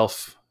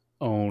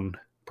self-owned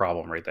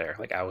problem right there.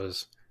 I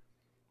was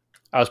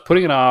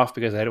putting it off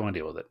because I didn't want to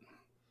deal with it.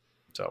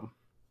 So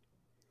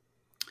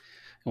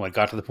when it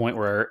got to the point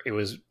where it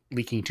was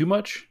leaking too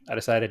much, I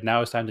decided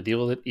now it's time to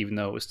deal with it, even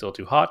though it was still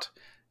too hot,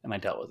 and I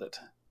dealt with it.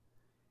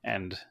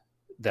 And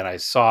then I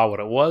saw what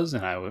it was,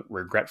 and I was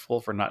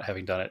regretful for not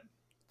having done it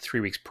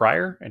 3 weeks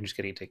prior and just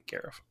getting it taken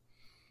care of.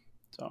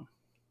 So,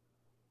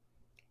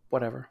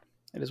 whatever.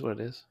 It is what it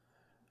is.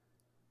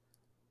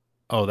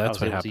 Oh, that's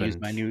what I was able to use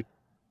happened. my new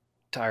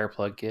tire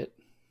plug kit.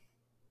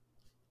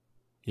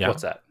 Yeah.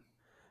 What's that?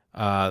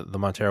 The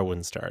Montero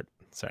wouldn't start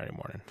Saturday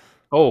morning.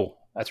 Oh,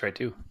 that's right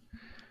too.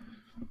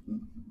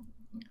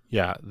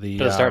 Yeah.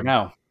 Does it start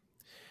now?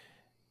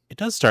 It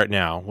does start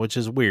now, which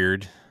is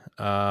weird.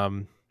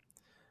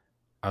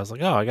 I was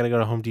like, oh, I got to go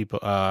to Home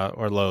Depot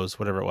or Lowe's,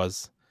 whatever it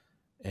was,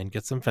 and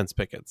get some fence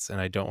pickets.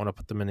 And I don't want to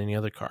put them in any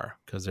other car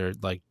because they're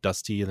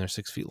dusty and they're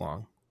 6 feet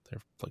long.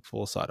 They're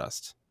full of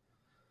sawdust.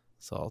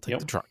 So I'll take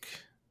the truck.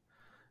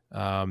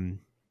 And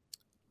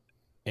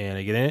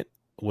I get in it,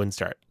 wouldn't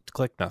start.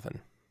 Click, nothing.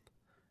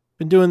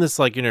 Been doing this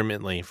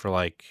intermittently for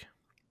a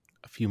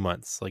few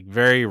months,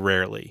 very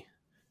rarely.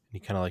 And you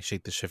kind of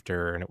shake the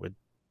shifter and it would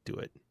do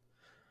it.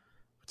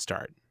 Would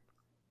start.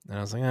 And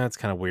I was like, that's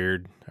kind of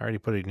weird. I already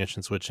put an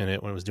ignition switch in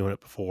it when it was doing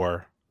it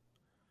before.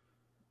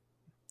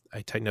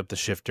 I tightened up the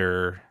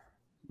shifter,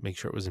 make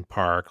sure it was in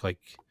park.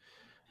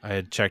 I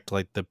had checked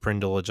like the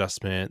Prindle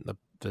adjustment,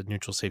 the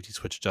neutral safety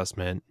switch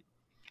adjustment,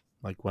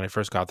 like when I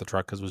first got the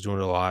truck because it was doing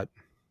it a lot.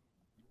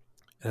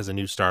 It has a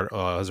new start,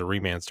 has a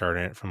reman start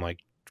in it from like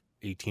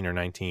 18 or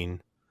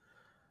 19.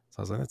 So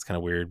I was like, that's kind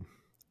of weird.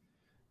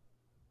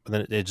 But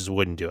then it just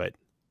wouldn't do it.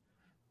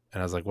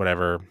 And I was like,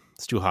 whatever,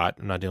 it's too hot.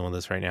 I'm not dealing with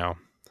this right now.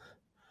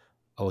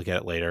 I'll look at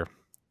it later.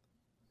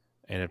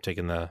 I ended up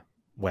taking the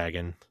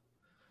wagon.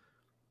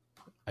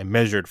 I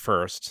measured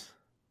first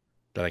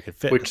that I could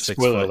fit. Which, spoiler 6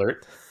 foot.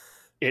 alert,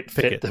 it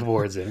fit the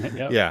boards in it.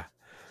 Yep. Yeah.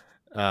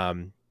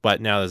 But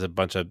now there's a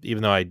bunch of,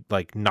 even though I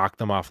like knocked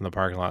them off in the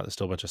parking lot, there's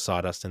still a bunch of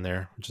sawdust in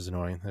there, which is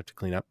annoying. I have to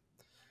clean up.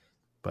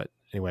 But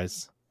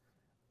anyways,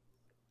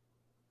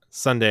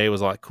 Sunday was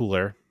a lot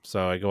cooler.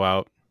 So I go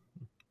out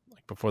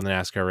like before the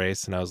NASCAR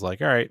race and I was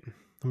like, all right,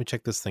 let me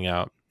check this thing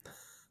out.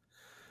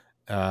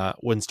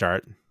 Wouldn't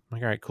start. I'm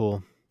like, all right,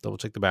 cool. Double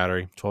check the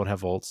battery, 12.5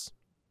 volts.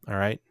 All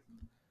right.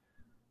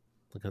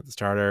 Looking at the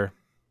starter.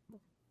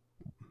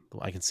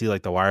 I can see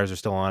like the wires are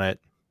still on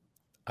it.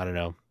 I don't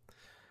know.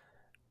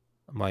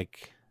 I'm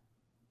like,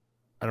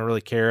 I don't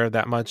really care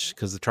that much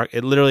because the truck,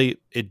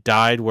 it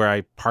died where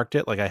I parked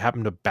it. Like I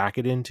happened to back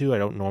it into. I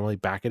don't normally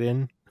back it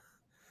in.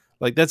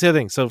 Like that's the other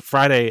thing. So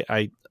Friday,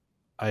 I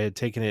had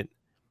taken it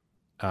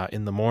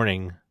in the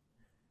morning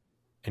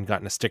and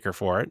gotten a sticker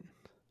for it,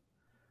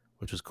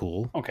 which was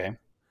cool. Okay.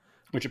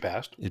 Which it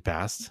passed. It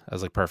passed. I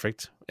was like,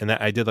 perfect. And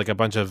that I did like a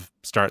bunch of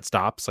start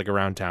stops like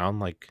around town,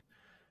 like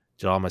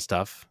did all my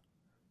stuff.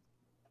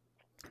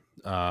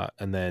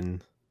 And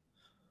then,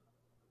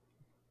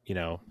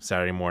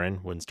 Saturday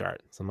morning wouldn't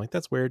start. So I'm like,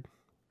 that's weird.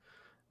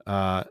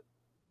 I'm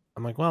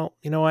like, well,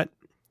 you know what?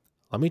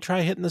 Let me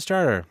try hitting the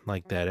starter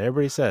like that.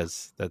 Everybody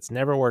says that's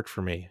never worked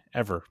for me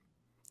ever.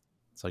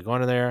 So I go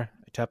into there,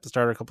 I tap the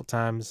starter a couple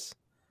times,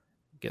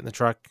 get in the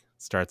truck,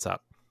 starts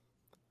up.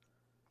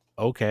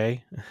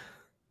 Okay.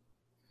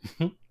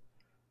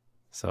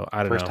 So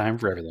I don't know. First time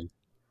for everything.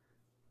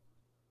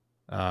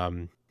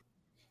 My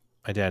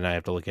dad and I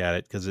have to look at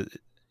it because it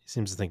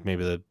seems to think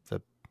maybe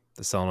the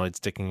solenoid's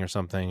sticking or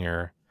something,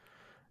 or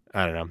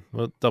I don't know.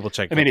 We'll double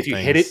check. I mean, if you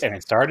hit it and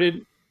it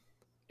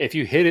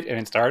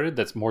started,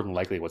 that's more than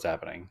likely what's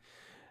happening.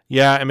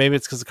 Yeah, and maybe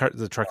it's because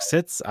the truck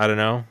sits. I don't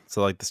know.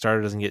 So like the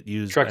starter doesn't get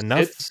used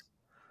enough.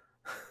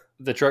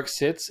 The truck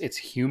sits. It's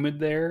humid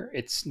there.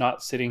 It's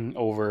not sitting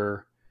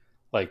over,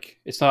 like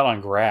it's not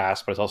on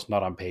grass, but it's also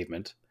not on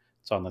pavement.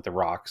 It's on like the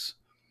rocks.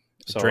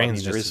 So it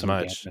drains there just is some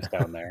much dampness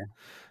down there.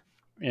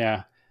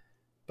 Yeah,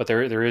 but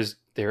there is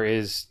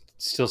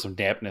still some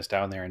dampness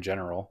down there in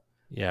general.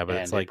 Yeah, but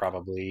it's like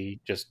probably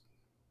just,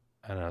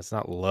 I don't know. It's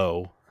not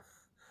low.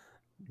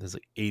 There's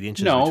like 8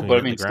 inches. No, but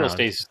I mean, it still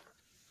stays.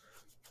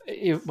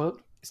 It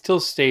still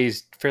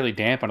stays fairly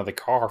damp under the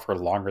car for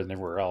longer than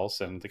everywhere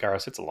else, and the car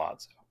sits a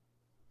lot, so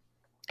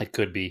it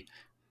could be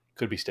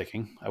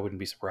sticking. I wouldn't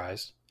be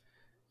surprised.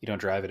 You don't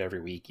drive it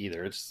every week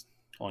either. It's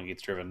only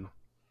gets driven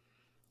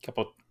a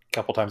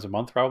couple times a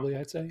month, probably.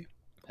 I'd say,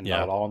 and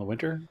not at all in the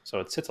winter, so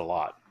it sits a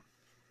lot.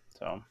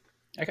 So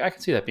I can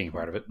see that being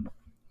part of it.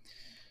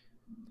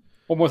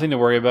 One more thing to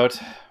worry about.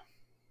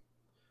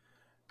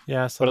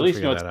 Yeah, so but at least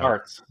it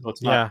starts. So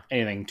it's not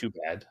anything too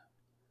bad.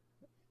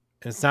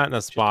 It's not in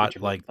a spot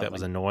like that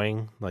was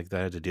annoying, like that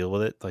I had to deal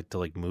with it, like to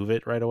like move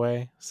it right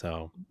away.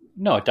 So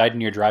no, it died in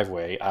your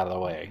driveway, out of the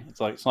way. It's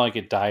not like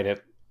it died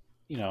at,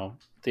 the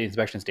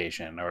inspection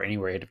station or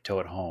anywhere you had to tow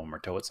it home or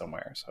tow it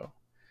somewhere. So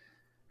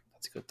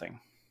that's a good thing.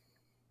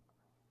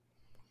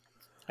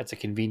 That's a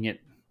convenient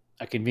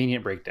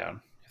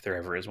breakdown if there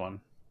ever is one.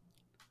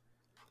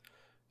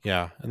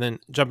 Yeah, and then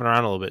jumping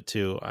around a little bit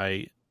too,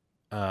 I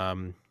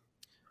think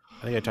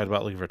I talked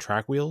about looking for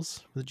track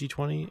wheels for the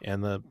G20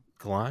 and the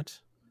Galant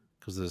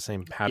because they're the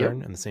same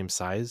pattern and the same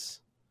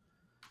size.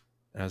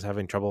 And I was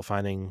having trouble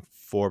finding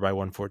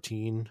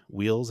 4x114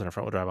 wheels and a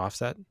front wheel drive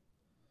offset.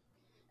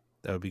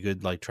 That would be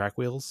good, like track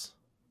wheels.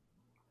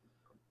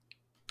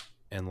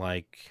 And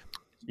like,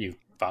 you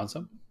found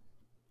some?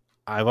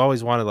 I've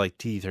always wanted like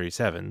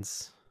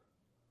T37s.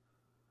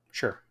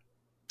 Sure.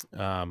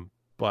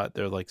 But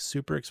they're like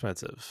super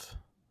expensive.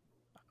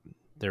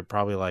 They're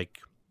probably like,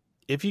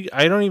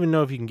 I don't even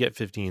know if you can get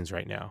 15s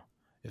right now,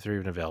 if they're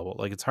even available.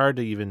 Like it's hard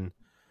to even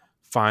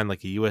find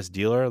like a US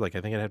dealer. Like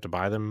I think I'd have to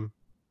buy them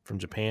from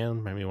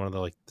Japan, maybe one of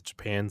the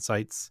Japan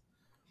sites.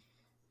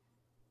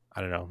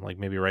 I don't know, like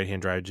maybe right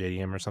hand drive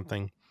JDM or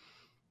something.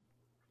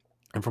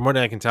 And from what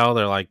I can tell,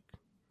 they're like,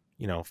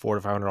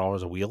 $400 to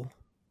 $500 a wheel,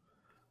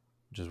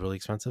 which is really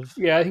expensive.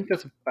 Yeah, I think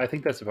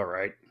that's about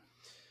right.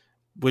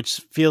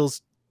 Which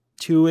feels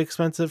too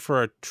expensive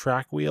for a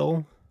track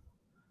wheel.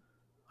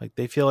 Like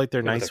they feel like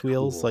they're nice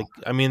wheels. Cool. Like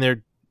I mean,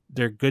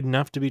 they're good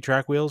enough to be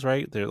track wheels,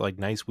 right? They're like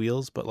nice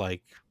wheels, but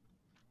like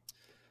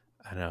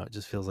I don't know. It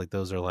just feels like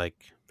those are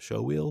like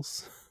show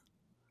wheels.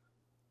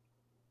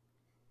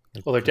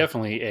 Well, they're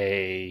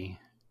definitely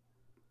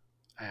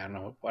I don't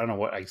know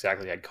what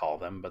exactly I'd call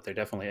them, but they're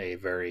definitely a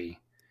very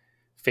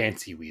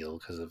fancy wheel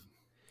because of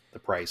the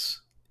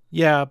price.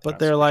 Yeah, but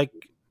they are like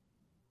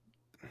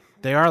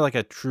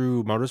a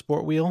true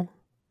motorsport wheel.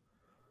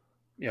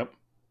 Yep.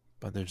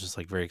 but they're just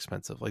like very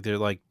expensive. Like they're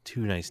like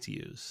too nice to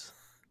use.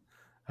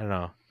 I don't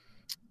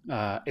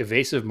know.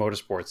 Evasive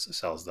Motorsports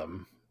sells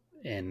them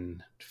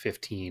in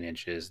 15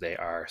 inches. They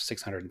are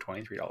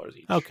 $623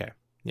 each. Okay.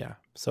 Yeah.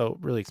 So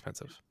really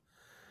expensive.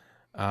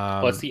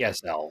 Well, it's the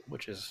SL,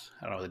 which is,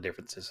 I don't know what the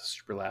difference is. A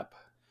super lap.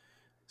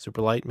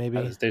 Super light, maybe?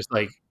 There's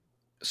like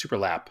super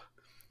lap.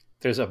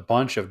 There's a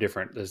bunch of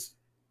different, there's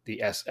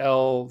the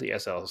SL, the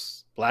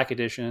SL's Black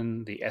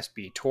Edition, the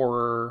SB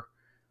Tourer,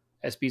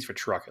 SB's for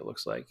truck, it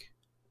looks like.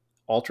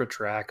 Ultra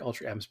Track,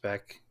 Ultra M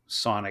Spec,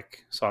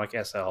 Sonic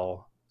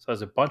SL. So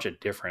there's a bunch of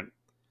different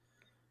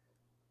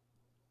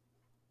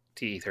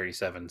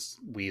TE37's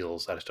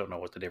wheels. I just don't know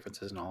what the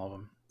difference is in all of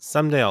them.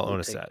 Someday I'll own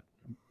a set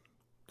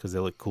because they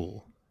look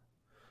cool.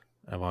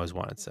 I've always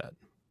wanted a set,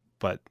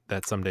 but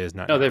that someday is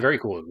not. No, they're very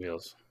cool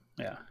wheels.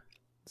 Yeah.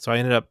 So I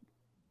ended up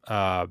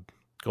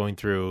going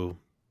through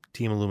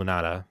Team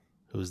Illuminata,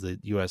 who's the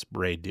U.S.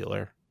 braid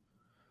dealer,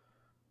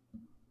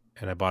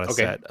 and I bought a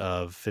set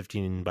of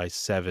 15 by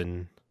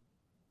 7.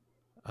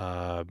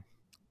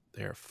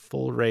 They're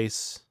full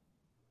race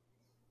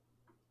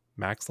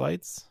max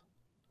lights.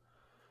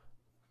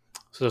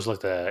 So those like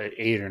the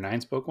 8 or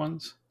 9 spoke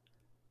ones?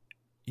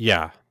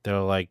 Yeah, they're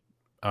like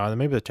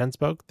maybe the 10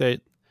 spoke. They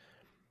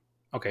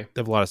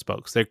have a lot of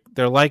spokes.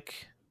 They're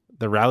like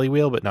the rally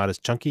wheel, but not as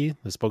chunky.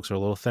 The spokes are a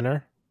little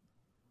thinner.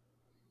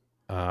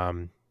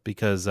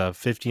 Because a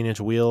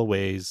 15-inch wheel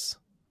weighs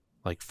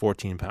like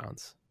 14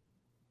 pounds.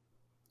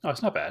 Oh,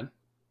 it's not bad.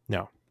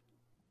 No.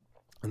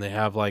 And they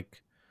have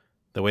like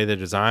the way they're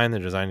designed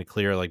to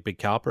clear like big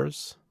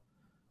calipers.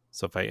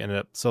 So if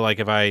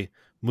I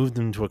moved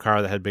them to a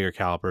car that had bigger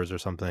calipers or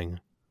something,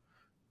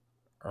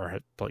 or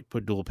had like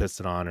put dual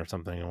piston on or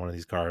something in one of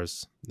these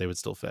cars, they would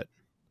still fit.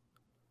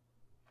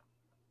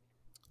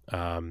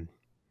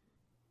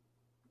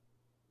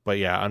 But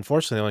yeah,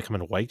 unfortunately they only come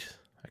in white.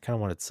 I kind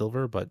of wanted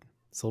silver, but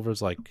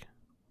silver's like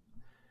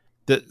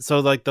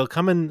they'll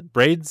come in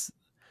braids.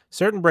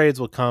 Certain braids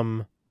will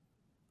come,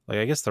 like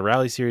I guess the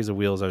rally series of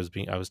wheels I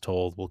was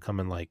told will come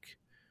in like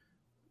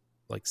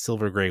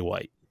silver, gray,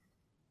 white.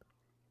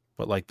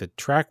 But like the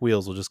track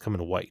wheels will just come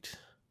in white,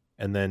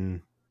 and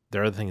then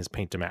their other thing is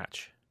paint to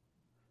match.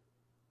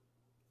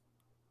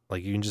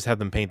 Like you can just have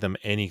them paint them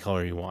any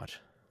color you want.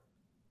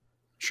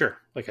 Sure,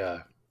 like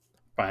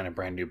buying a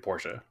brand new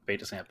Porsche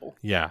beta sample.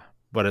 Yeah,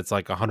 but it's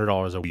like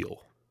 $100 a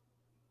wheel.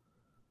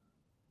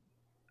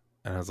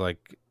 And I was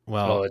like,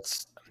 well,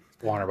 it's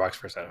 $100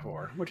 for a set of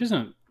 4, which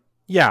isn't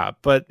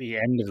but the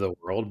end of the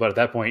world. But at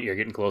that point, you're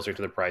getting closer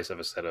to the price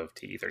of a set of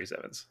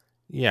TE37s.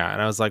 Yeah,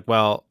 and I was like,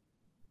 well,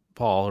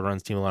 Paul, who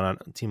runs Team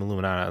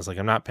Illuminata, I was like,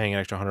 I'm not paying an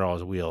extra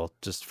 $100 a wheel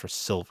just for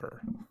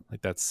silver.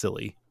 Like that's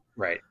silly,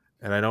 right?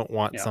 And I don't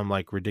want some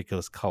like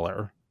ridiculous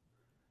color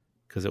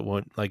because it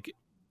won't like.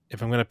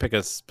 If I'm going to pick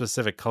a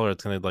specific color,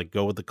 it's going to like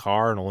go with the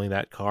car and only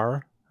that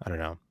car. I don't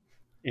know.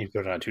 You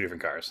put it on 2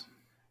 different cars.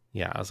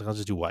 Yeah, I was like, I'll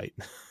just do white.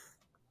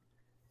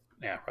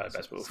 Yeah, probably the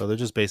best move. So they're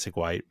just basic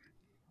white.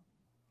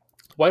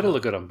 White will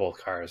look good on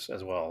both cars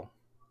as well.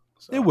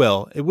 So. It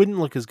will. It wouldn't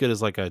look as good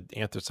as like a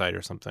anthracite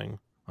or something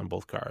on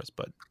both cars,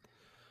 but.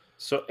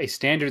 So a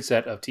standard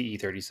set of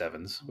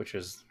TE37s, which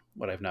is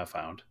what I've now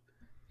found,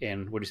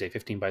 in, what do you say,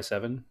 15 by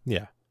 7?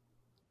 Yeah.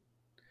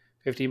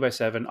 15 by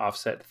 7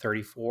 offset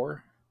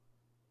 34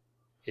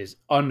 is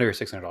under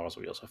 $600 a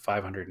wheel, so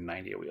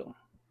 $590 a wheel.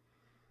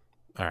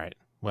 All right.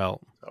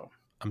 Well,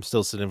 I'm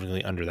still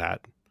significantly under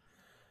that.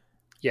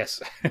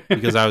 Yes.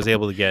 Because I was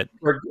able to get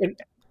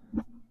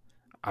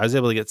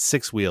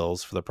 6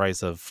 wheels for the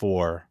price of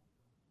 4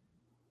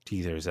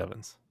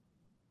 T37s.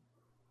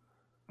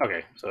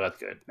 Okay, so that's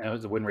good. That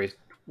was the win race.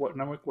 What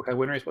kind of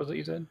win race was it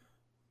you said?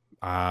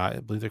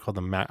 I believe they're called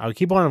the Max. I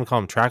keep wanting to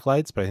call them track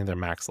lights, but I think they're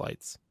max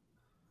lights.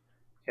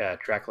 Yeah,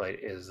 track light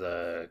is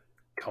a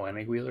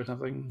Koenig wheel or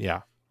something.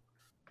 Yeah.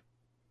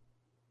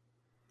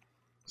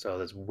 So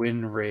that's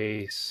win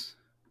race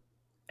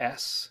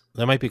S.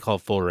 That might be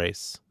called full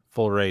race.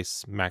 Full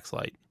race max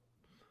light.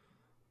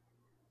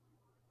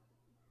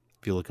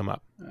 If you look them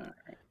up. Right.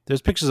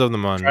 There's pictures of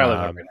them on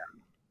right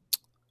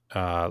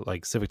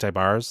like Civic Type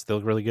R's. They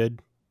look really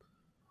good.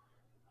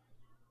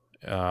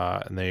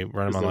 And they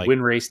run them on like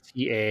win race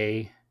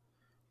TA,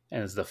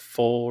 and it's the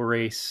full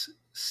race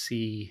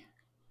C.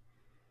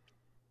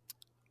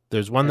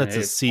 There's one that's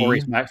a C.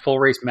 Full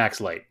race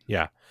max light.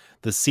 Yeah.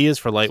 The C is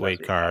for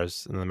lightweight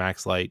cars, and the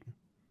max light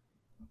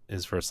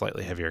is for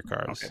slightly heavier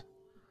cars. Okay.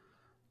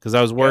 Because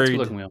I was worried.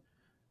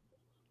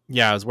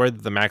 Yeah, I was worried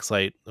that the max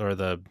light or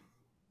the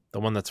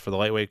one that's for the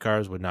lightweight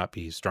cars would not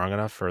be strong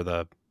enough for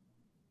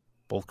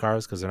both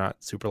cars because they're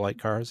not super light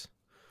cars.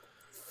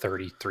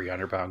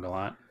 3,300 pound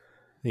Galant.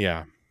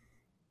 Yeah.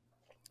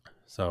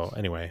 So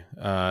anyway,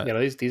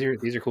 these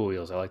are cool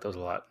wheels. I like those a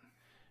lot.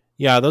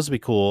 Yeah, those would be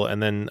cool.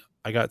 And then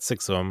I got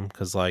 6 of them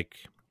because, like,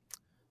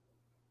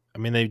 I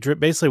mean, they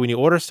basically when you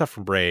order stuff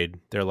from Braid,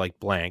 they're like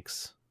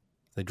blanks.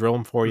 They drill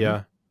them for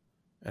you,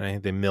 and I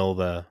think they mill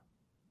the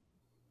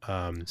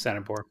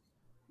center bore.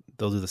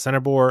 They'll do the center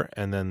bore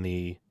and then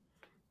the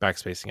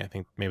backspacing. I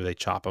think maybe they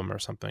chop them or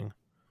something.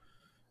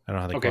 I don't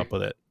know how they come up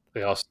with it.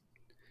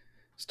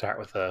 start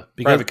with a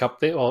Because- have a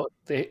couple.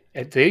 They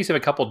at least have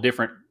a couple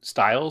different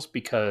styles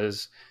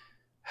because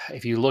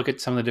if you look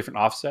at some of the different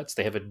offsets,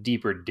 they have a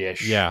deeper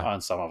dish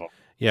on some of them.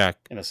 Yeah,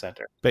 in the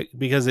center. but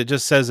because it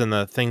just says in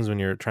the things when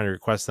you're trying to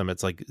request them,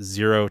 it's like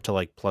 0 to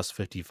like plus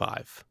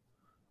 55,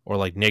 or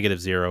like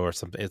 -0 or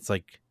something. It's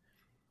like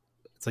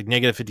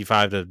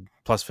 -55 to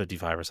plus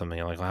 55 or something.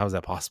 I'm like, well, how is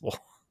that possible?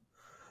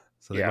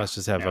 So they must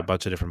just have a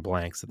bunch of different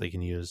blanks that they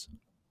can use.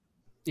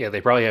 Yeah,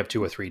 they probably have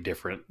 2 or 3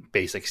 different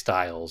basic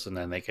styles, and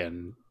then they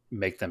can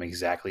make them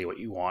exactly what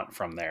you want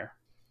from there.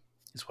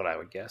 Is what I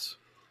would guess.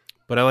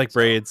 But I like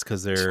braids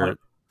because they're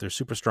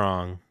super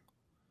strong.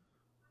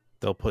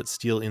 They'll put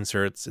steel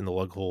inserts in the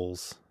lug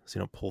holes so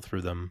you don't pull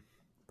through them.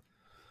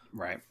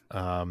 Right.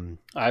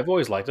 I've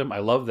always liked them. I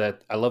love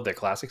that. I love their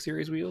Classic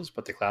Series wheels,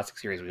 but the Classic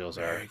Series wheels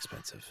are very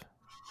expensive.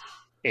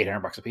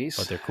 $800 a piece.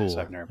 But they're cool.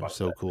 $700 They're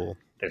so cool.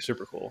 They're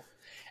super cool.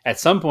 At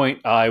some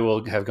point, I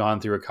will have gone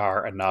through a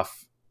car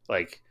enough,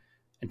 like,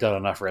 and done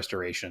enough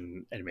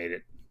restoration and made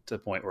it to the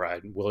point where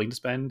I'm willing to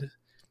spend,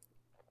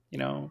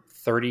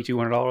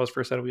 $3,200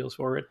 for a set of wheels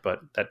for it.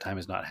 But that time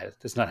has not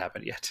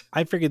happened yet.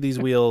 I figured these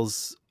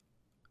wheels,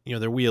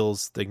 they're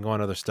wheels. They can go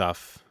on other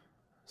stuff.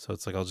 So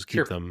it's like, I'll just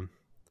keep them.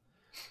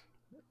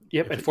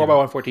 Yep. And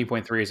 4x1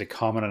 14.3 is a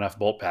common enough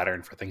bolt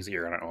pattern for things that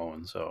you're going to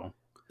own. So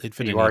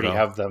you already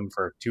have them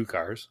for 2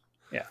 cars.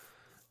 Yeah.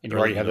 And you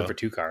already have them for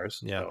 2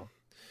 cars. Yeah. So,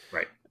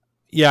 right.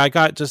 Yeah. I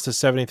got just a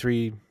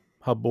 73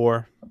 hub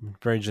bore,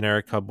 very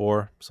generic hub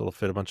bore. So it'll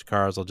fit a bunch of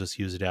cars. I'll just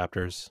use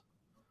adapters.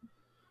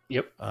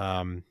 Yep.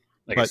 A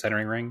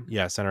centering ring.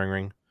 Yeah. Centering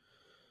ring.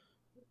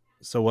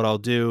 So what I'll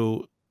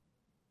do,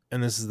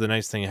 and this is the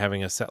nice thing of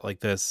having a set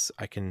like this,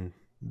 I can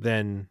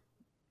then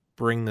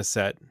bring the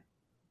set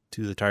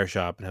to the tire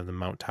shop and have them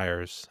mount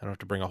tires. I don't have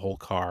to bring a whole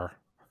car,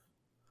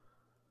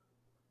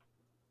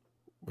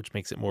 which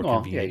makes it more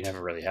convenient. Yeah, you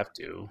never really have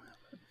to.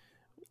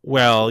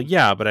 Well,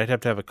 yeah, but I'd have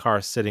to have a car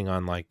sitting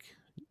on like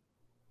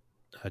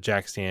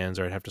jack stands,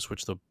 or I'd have to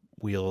switch the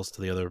wheels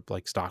to the other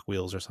like stock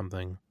wheels or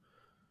something.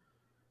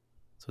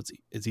 So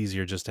it's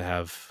easier just to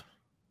have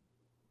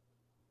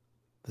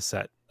the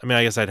set. I mean,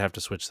 I guess I'd have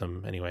to switch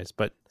them anyways,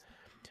 but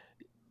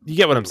you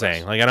get what I'm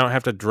saying. Like, I don't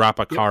have to drop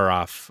a car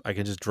off. I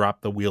can just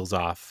drop the wheels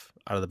off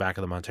out of the back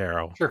of the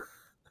Montero. Sure.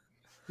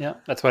 Yeah,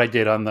 that's what I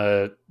did on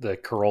the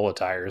Corolla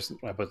tires.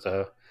 When I put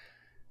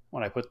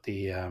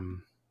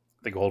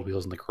the gold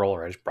wheels in the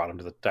Corolla, I just brought them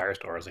to the tire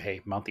store. I was like,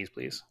 "Hey, mount these,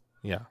 please."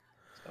 Yeah.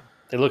 So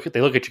they look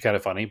at you kind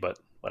of funny, but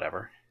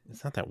whatever.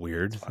 It's not that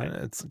weird.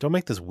 Don't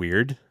make this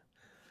weird.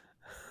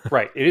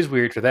 Right. It is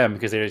weird for them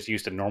because they're just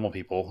used to normal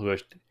people who are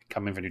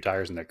coming for new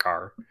tires in their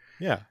car.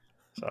 Yeah.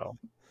 So.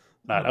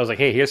 I was like,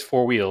 hey, here's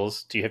 4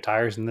 wheels. Do you have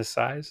tires in this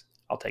size?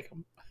 I'll take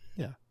them.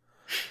 Yeah.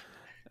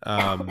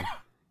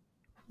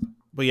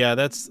 But yeah,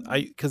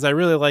 because I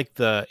really like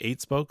the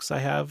 8 spokes I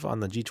have on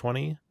the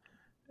G20,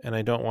 and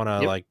I don't want to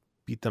like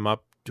beat them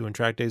up doing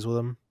track days with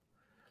them.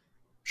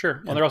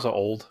 Sure. Well, they're also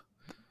old.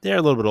 They're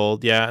a little bit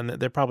old, yeah, and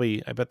they're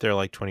probably, I bet they're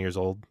like 20 years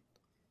old.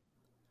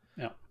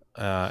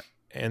 Yeah.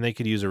 And they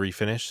could use a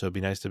refinish, so it'd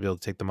be nice to be able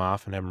to take them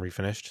off and have them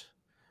refinished,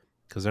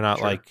 because they're not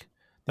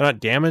they're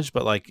not damaged,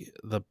 but like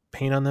the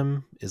paint on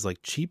them is like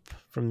cheap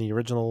from the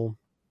original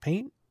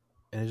paint,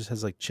 and it just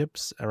has like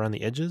chips around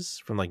the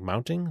edges from like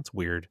mounting. It's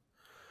weird.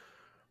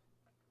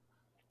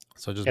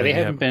 So just they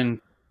haven't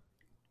been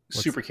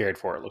super cared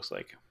for, it looks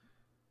like.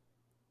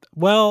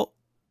 Well,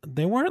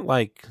 they weren't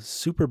like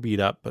super beat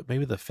up, but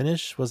maybe the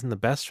finish wasn't the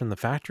best from the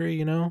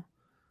factory,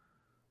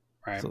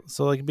 Right.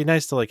 So like it'd be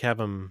nice to like have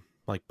them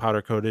like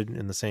powder coated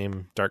in the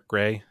same dark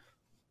gray.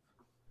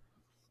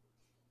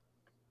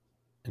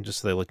 And just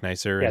so they look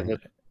nicer, and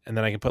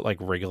then I can put like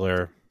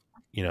regular,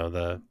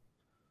 the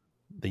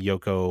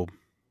Yoko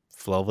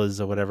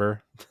Flavas or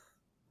whatever.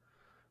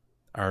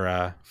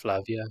 Our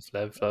Flavias,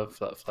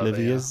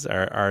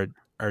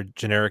 our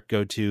generic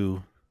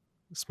go-to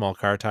small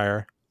car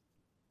tire,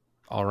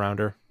 all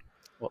rounder.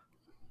 Well,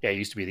 yeah, it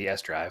used to be the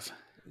S Drive.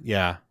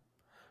 Yeah,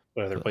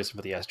 whatever the replacement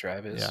for the S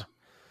Drive is. Yeah,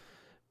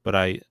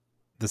 but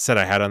the set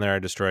I had on there I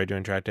destroyed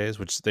doing track days,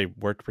 which they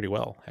worked pretty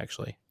well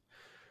actually.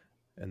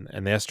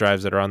 And the S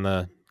drives that are on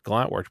the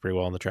Gallant worked pretty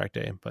well on the track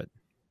day, but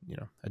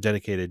a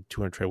dedicated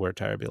 200 tread wear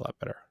tire would be a lot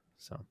better.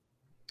 So,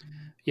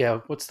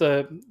 yeah,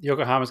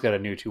 Yokohama's got a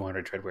new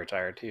 200 tread wear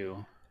tire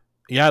too.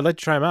 Yeah, I'd like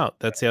to try them out.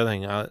 That's the other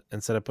thing.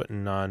 Instead of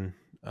putting on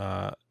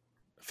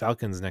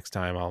Falcons next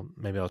time,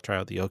 I'll try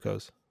out the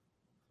Yokos.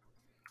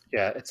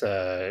 Yeah, it's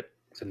a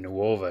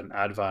Nuova, an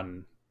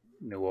Advan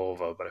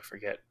Nuova, but I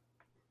forget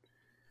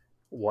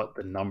what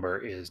the number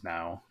is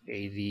now.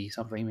 80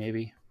 something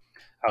maybe.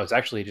 I was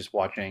actually just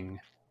watching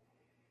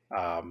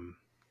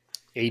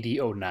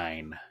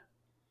AD09.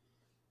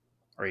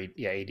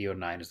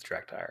 AD09 is the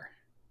track tire.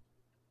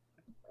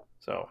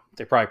 So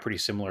they're probably pretty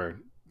similar.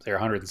 They're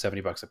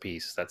 $170 a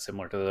piece. That's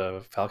similar to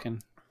the Falcon.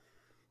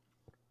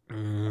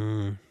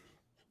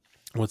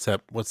 What's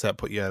that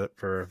put you at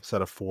for a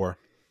set of 4?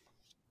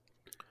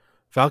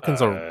 Falcons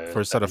for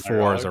a set of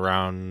 4 is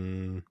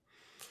around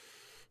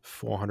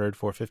 $400,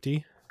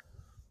 $450.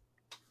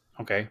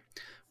 Okay.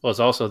 Well, it's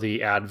also the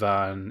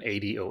Advan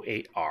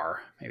 8008R.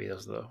 Maybe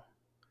those are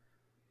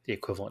the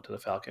equivalent to the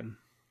Falcon,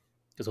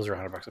 because those are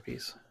 $100 a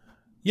piece.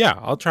 Yeah,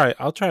 I'll try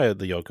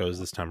the Yokos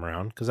this time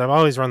around because I've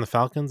always run the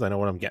Falcons. I know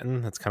what I'm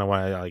getting. That's kind of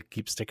why I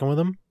keep sticking with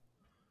them.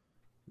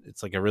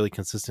 It's like a really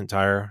consistent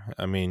tire.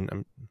 I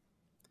mean,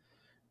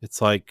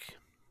 it's like,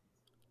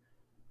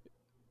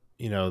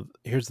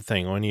 here's the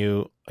thing. When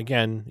you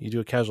do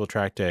a casual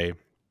track day,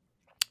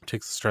 it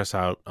takes the stress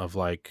out of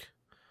like,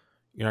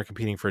 you're not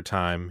competing for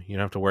time. You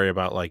don't have to worry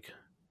about like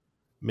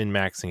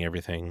min-maxing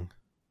everything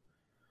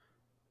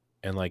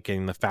and like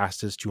getting the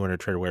fastest 200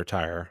 tread wear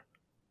tire.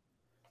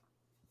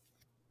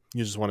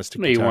 You just want to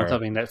stick to You tire. want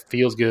something that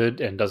feels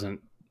good and doesn't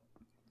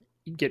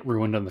get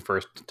ruined on the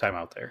first time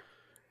out there.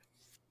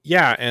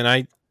 Yeah, and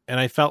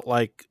I felt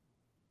like,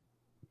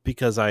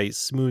 because I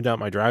smoothed out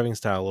my driving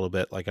style a little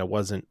bit, like I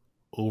wasn't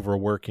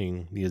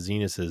overworking the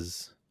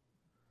Azenuses.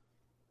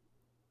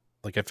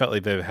 Like I felt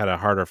like they had a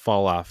harder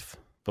fall off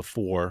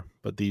before,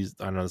 but these,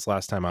 I don't know, this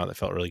last time out, it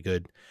felt really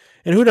good.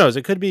 And who knows?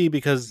 It could be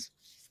because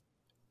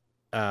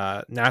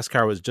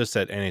NASCAR was just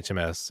at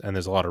NHMS and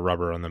there's a lot of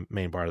rubber on the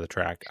main part of the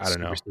track. I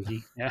don't know.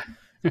 Sticky. Yeah.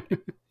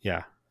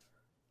 Yeah.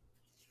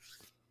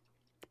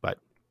 But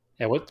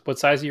yeah, what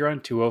size are you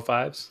on?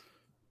 205s?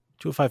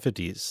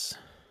 205/50s.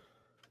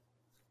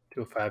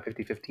 205,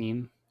 50,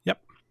 15?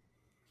 Yep.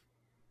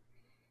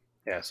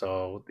 Yeah,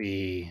 so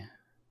the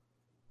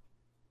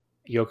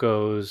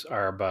Yokos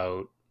are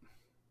about...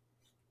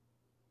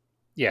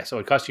 Yeah, so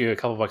it costs you a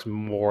couple bucks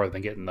more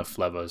than getting the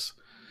Flevas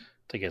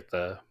to get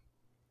the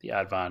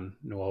Advan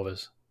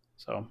Nuovas.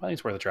 So I think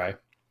it's worth a try.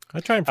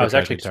 I was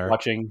actually just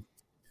watching...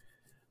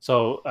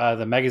 So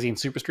the magazine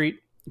Super Street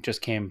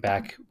just came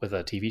back with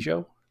a TV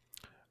show.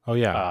 Oh,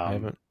 yeah. I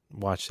haven't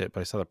watched it,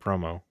 but I saw the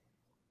promo.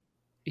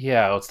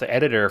 Yeah, well, it's the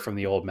editor from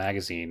the old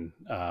magazine,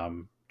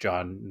 John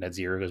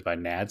Nadzir, goes by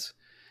Nads,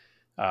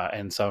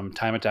 and some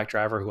time attack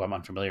driver who I'm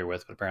unfamiliar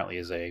with, but apparently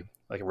is a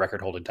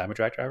record-holding time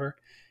attack driver.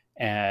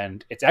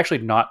 And it's actually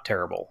not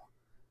terrible,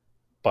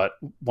 but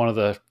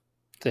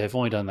they've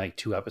only done like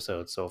 2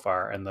 episodes so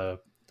far, and the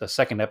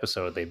second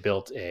episode they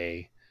built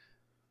an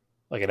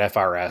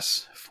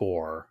FRS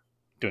for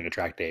doing a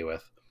track day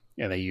with,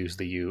 and they used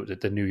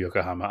the new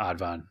Yokohama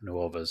Advan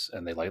Nuovas,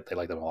 and they like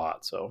them a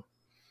lot. So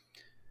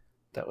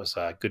that was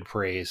good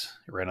praise.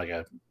 It ran like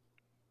a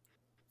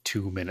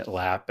 2-minute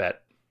lap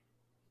at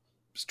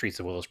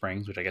Streets of Willow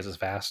Springs, which I guess is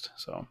fast.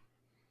 So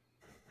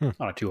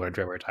on a 200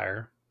 tread wear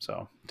tire.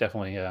 So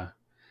definitely,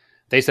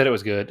 they said it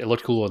was good. It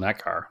looked cool in that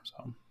car.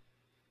 So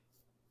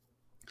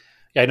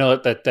yeah, I know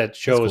that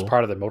show is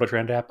part of the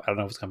MotoTrend app. I don't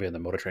know if it's going to be on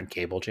the MotoTrend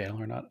cable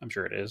channel or not. I'm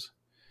sure it is,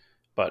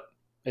 but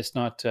it's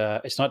not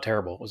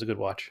terrible. It was a good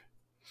watch.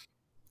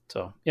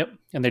 So yep,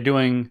 and they're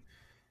doing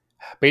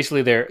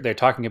basically they're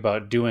talking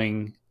about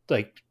doing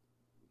like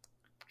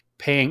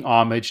paying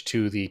homage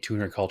to the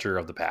tuner culture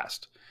of the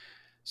past.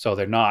 So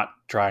they're not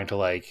trying to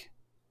like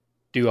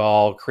do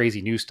all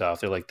crazy new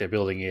stuff. They're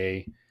building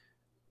a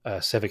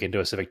Civic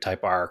into a Civic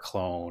Type R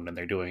clone, and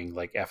they're doing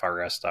like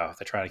FRS stuff.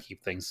 They're trying to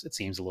keep things, it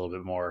seems, a little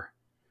bit more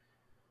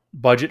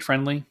budget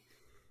friendly,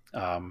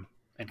 and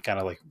kind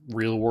of like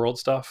real world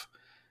stuff,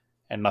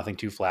 and nothing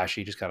too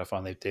flashy. Just kind of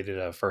fun. They did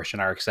a first gen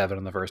RX-7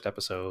 in the first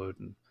episode,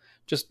 and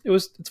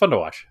it's fun to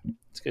watch.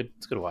 It's good.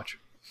 It's good to watch.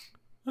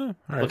 Oh,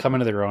 They'll come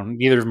into their own.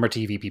 Neither of them are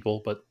TV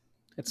people, but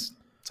it's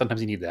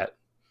sometimes you need that.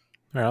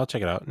 All right, I'll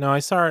check it out. No, I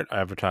saw it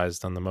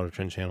advertised on the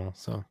MotorTrend channel,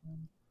 so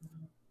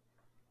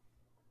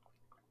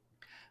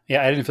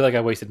yeah, I didn't feel like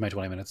I wasted my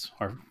 20 minutes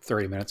or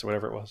 30 minutes or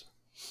whatever it was.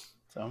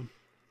 So,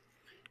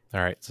 all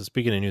right. So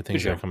speaking of new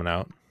things that are coming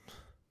out,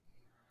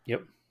 yep.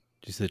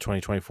 Did you see the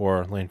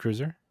 2024 Land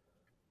Cruiser?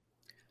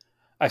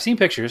 I've seen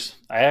pictures.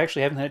 I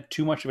actually haven't had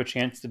too much of a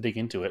chance to dig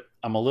into it.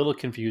 I'm a little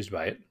confused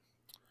by it.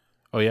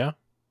 Oh yeah.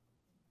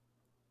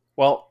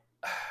 Well,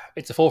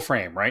 it's a full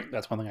frame, right?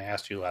 That's one thing I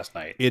asked you last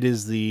night. It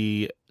is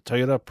the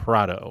Toyota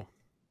Prado.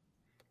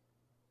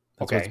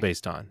 That's okay. what it's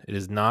based on. It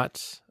is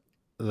not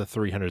the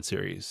 300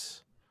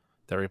 series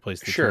that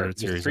replaced the 300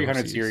 series. The 300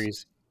 overseas.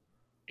 series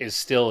is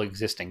still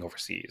existing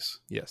overseas.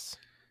 Yes.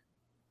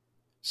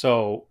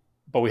 So,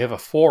 but we have a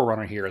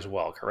 4Runner here as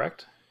well,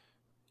 correct?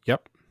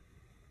 Yep.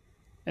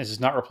 This is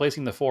not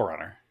replacing the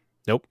 4Runner.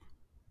 Nope.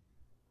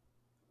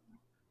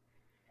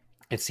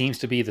 It seems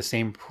to be the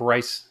same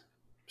price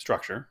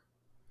structure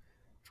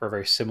for a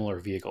very similar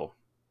vehicle.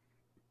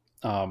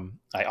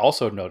 I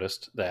also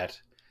noticed that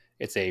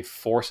it's a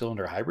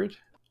 4-cylinder hybrid.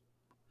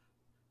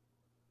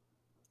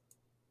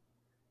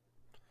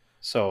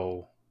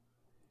 So,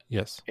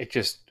 yes, it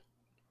just,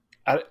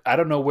 I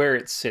don't know where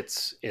it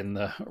sits in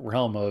the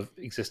realm of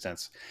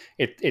existence.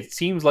 It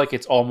seems like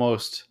it's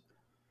almost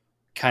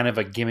kind of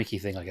a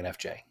gimmicky thing, like an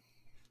FJ.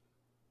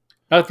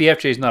 Not that the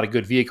FJ is not a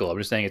good vehicle. I'm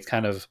just saying it's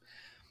kind of,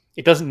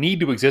 it doesn't need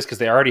to exist because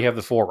they already have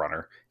the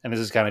 4Runner, and this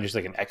is kind of just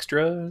like an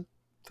extra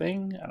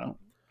thing. I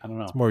don't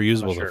know. It's more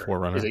usable than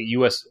 4Runner. Is it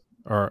US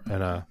or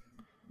a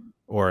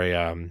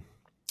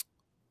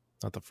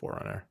not the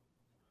 4Runner.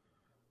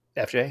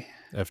 FJ?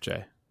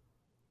 FJ.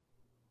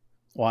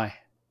 Why?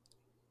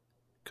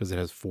 because it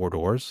has 4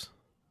 doors.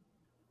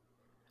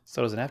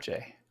 So does an FJ.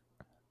 It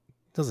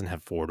doesn't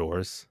have 4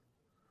 doors.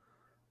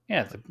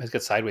 Yeah, it's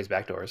got sideways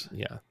back doors.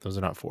 Yeah, those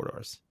are not 4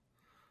 doors.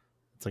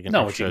 It's like an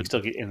No, but extra, you can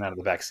still get in and out of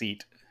the back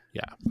seat.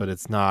 yeah, but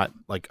it's not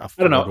like a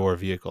don't know. 4-door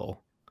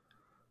vehicle.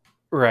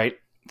 Right.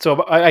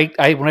 So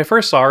I when I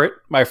first saw it,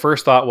 my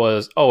first thought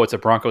was, oh, it's a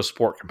Bronco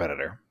Sport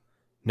competitor.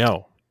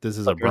 No, this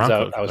is But a Bronco.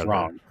 turns out I was competitor.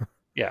 wrong.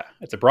 Yeah,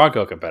 it's a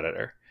Bronco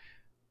competitor.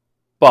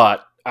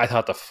 But I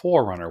thought the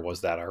 4Runner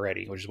was that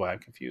already, which is why I'm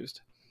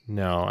confused.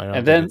 No, I don't. And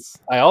think then it's...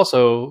 I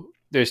also,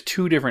 there's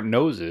 2 different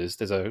noses.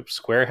 There's a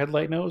square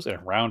headlight nose and a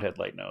round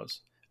headlight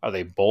nose. Are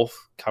they both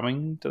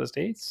coming to the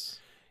States?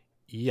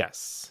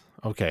 Yes.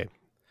 Okay.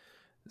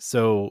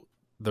 So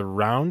the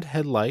round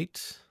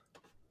headlight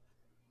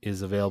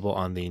is available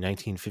on the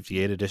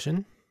 1958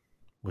 edition,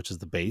 which is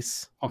the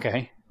base.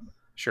 Okay,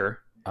 sure.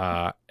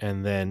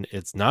 And then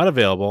it's not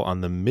available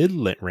on the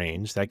mid-lit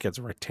range. That gets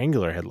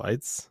rectangular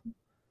headlights.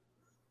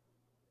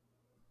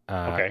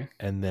 Okay.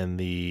 And then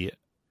the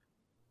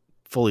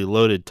fully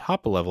loaded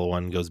top level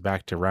one goes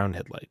back to round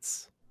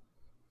headlights.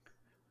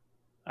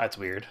 That's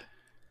weird.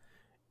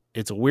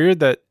 It's weird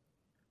that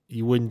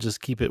you wouldn't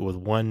just keep it with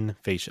one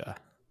fascia.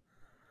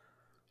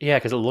 Yeah,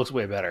 because it looks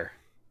way better.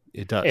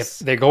 It does. If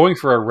they're going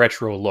for a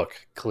retro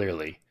look,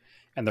 clearly,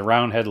 and the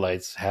round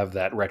headlights have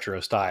that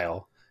retro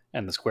style,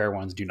 and the square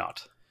ones do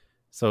not.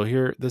 So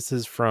here, this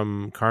is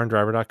from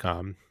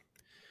carandriver.com.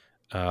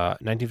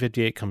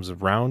 1958 comes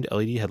with round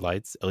LED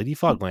headlights, LED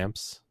fog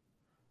lamps,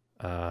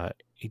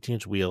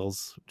 18-inch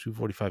wheels,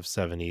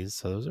 245/70s.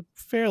 So those are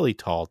fairly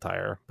tall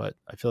tire, but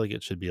I feel like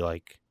it should be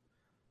like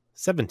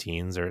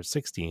 17s or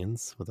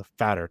 16s with a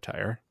fatter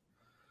tire.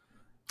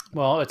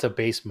 Well, it's a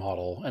base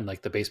model, and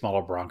like the base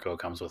model Bronco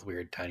comes with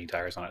weird tiny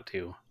tires on it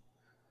too.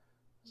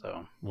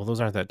 So, well, those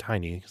aren't that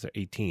tiny because they're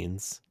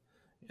 18s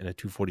and a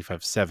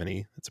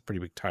 245/70. That's a pretty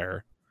big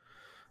tire.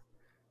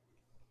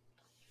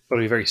 but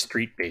it'll be very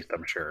street based,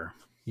 I'm sure.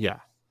 Yeah.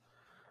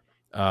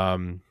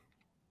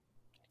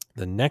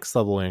 The next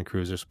level Land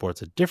Cruiser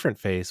sports a different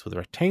face with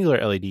rectangular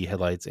LED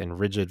headlights and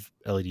rigid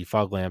LED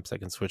fog lamps that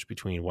can switch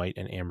between white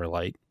and amber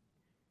light.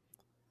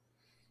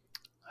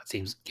 That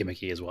seems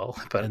gimmicky as well,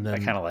 but And then- I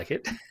kind of like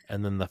it.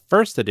 And then the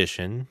first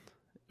edition,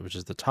 which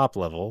is the top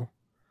level,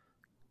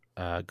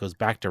 goes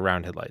back to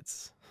round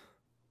headlights.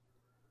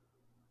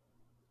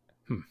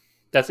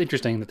 That's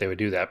interesting that they would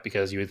do that,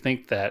 because you would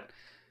think that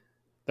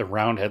the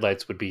round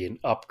headlights would be an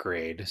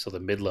upgrade. So the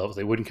mid-level,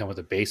 they wouldn't come with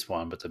a base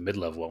one, but the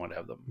mid-level one would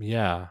have them.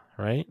 Yeah,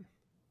 right?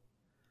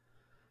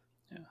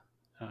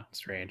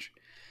 Strange.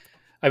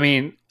 I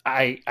mean,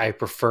 I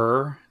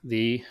prefer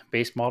the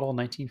base model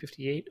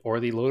 1958 or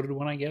the loaded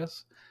one, I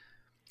guess.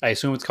 I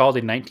assume it's called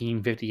a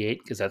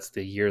 1958 because that's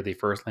the year the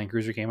first Land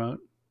Cruiser came out.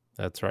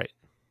 That's right.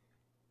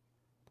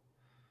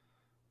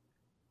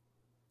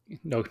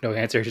 No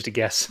answer, just a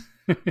guess.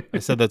 I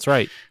said that's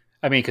right.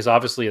 I mean, because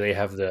obviously they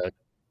have the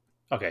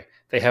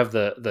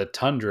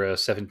Tundra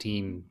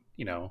 17,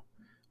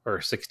 or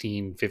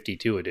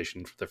 1652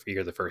 edition for the year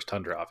of the first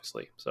Tundra,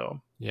 obviously.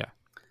 So Yeah.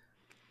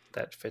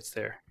 that fits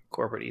their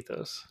corporate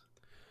ethos.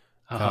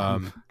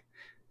 But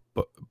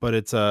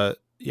it's a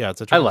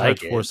I like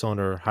turbocharged it.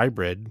 4-cylinder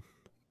hybrid,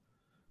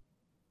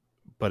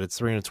 but it's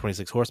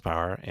 326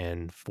 horsepower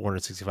and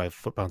 465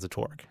 foot-pounds of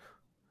torque.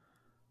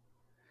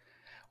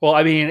 Well,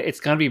 I mean,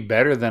 it's going to be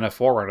better than a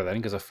 4Runner then,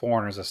 because a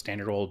 4Runner is a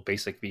standard old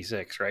basic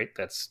V6, right?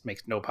 That's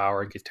makes no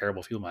power and gets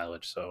terrible fuel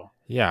mileage. So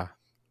Yeah.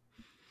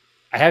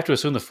 I have to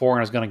assume the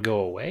 4Runner is going to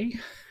go away.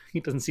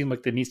 It doesn't seem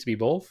like there needs to be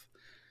both.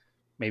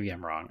 Maybe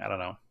I'm wrong. I don't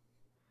know.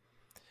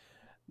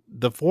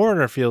 The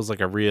 4Runner feels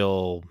like a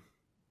real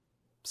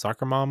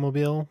soccer mom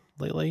mobile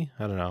lately.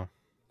 I don't know.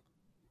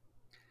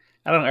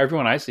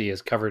 Everyone I see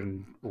is covered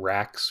in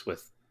racks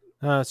with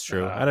That's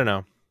true. I don't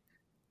know.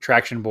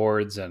 traction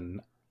boards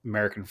and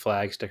American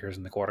flag stickers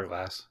in the quarter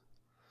glass.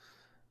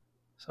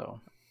 So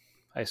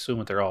I assume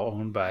that they're all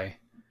owned by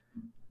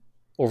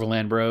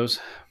Overland Bros.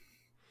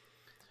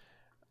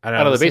 I I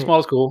don't know. The base thing-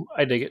 model's cool.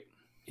 I dig it.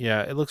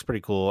 Yeah, it looks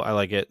pretty cool. I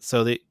like it.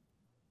 So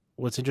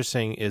what's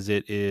interesting is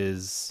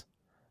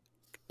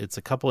it's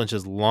a couple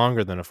inches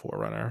longer than a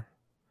 4Runner,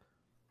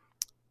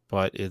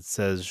 but it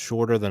says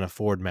shorter than a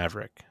Ford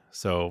Maverick.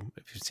 So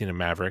if you've seen a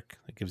Maverick,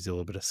 it gives you a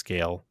little bit of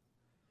scale.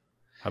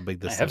 How big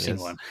this I thing have seen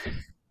is. one.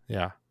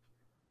 Yeah.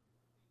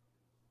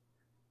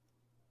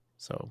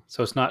 So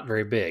So it's not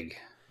very big.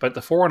 But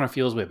the 4Runner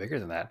feels way bigger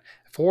than that.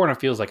 4Runner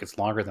feels like it's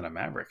longer than a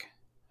Maverick.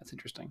 That's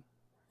interesting.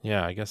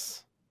 yeah, I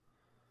guess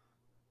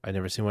I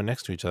never seen one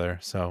next to each other.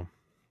 So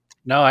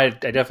No, I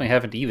definitely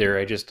haven't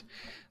either.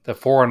 The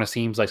 4Runner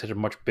seems like such a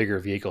much bigger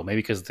vehicle, maybe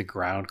because the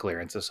ground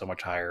clearance is so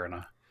much higher on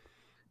a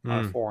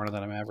 4Runner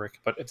than a Maverick.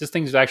 But if this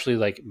thing's actually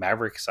like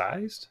Maverick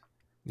sized,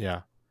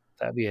 yeah.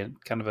 that'd be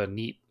kind of a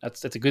neat.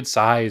 That's a good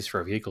size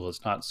for a vehicle.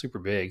 It's not super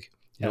big.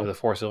 Nope. With a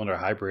 4-cylinder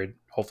hybrid,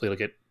 hopefully it'll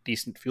get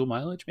decent fuel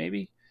mileage,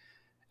 maybe.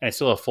 And it's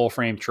still a full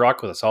frame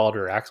truck with a solid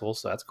rear axle,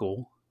 so that's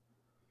cool.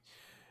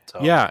 So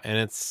Yeah, and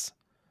it's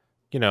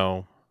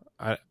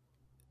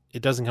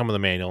it doesn't come with a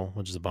manual,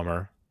 which is a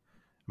bummer.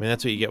 mean,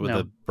 that's what you get with No.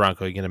 the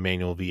Bronco. You get a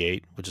manual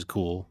V8, which is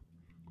cool,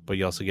 but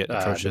you also get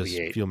atrocious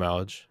V8. fuel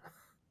mileage.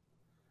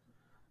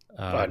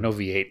 No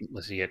V8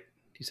 unless you get.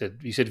 You said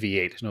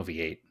V8. There's no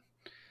V8.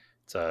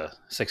 It's a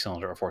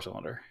 6-cylinder or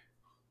 4-cylinder.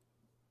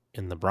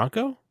 In the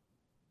Bronco?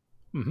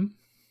 Mm-hmm.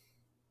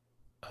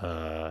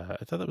 I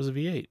thought that was a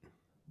V8.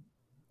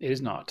 It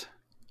is not.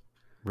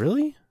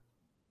 Really?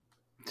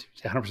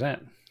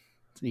 100%.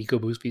 It's an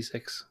EcoBoost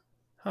V6.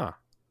 Huh.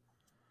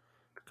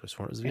 Could have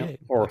sworn it was a Yeah, V8.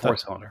 or I a thought-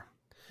 4-cylinder.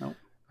 No,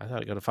 I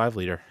thought it got a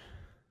 5-liter.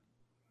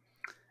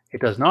 it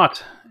does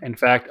not. In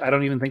fact, I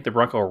don't even think the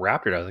Bronco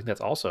Raptor does. I think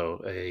that's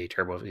also a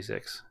turbo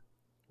V6.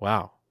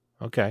 Wow.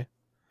 Okay.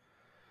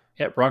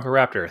 Yeah, Bronco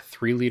Raptor,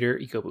 3-liter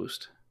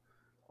EcoBoost.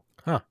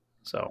 Huh.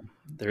 So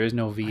there is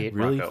no V8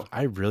 Bronco.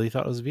 I really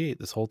thought it was a V8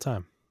 this whole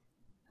time.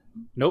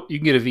 Nope, you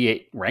can get a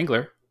V8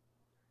 Wrangler.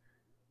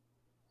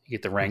 You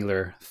get the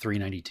Wrangler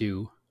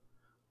 392,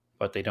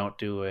 but they don't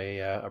do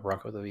a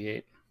Bronco with a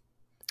V8.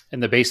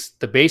 And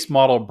the base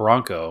model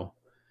Bronco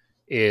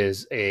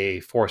is a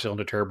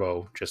 4-cylinder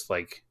turbo, just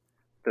like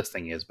this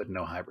thing is, but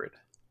no hybrid.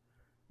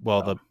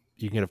 Well, So.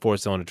 you can get a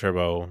 4-cylinder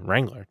turbo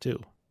Wrangler too.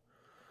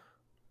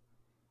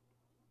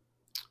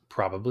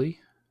 Probably.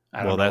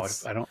 I Well, don't know.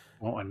 that's- I don't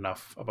know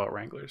enough about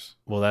Wranglers.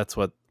 Well, that's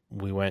what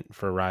we went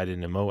for a ride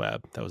into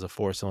Moab. That was a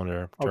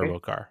 4-cylinder turbo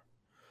car.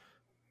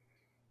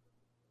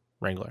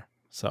 Wrangler.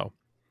 So,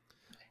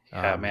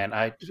 Yeah, man.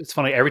 It's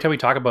funny. Every time we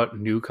talk about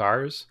new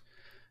cars,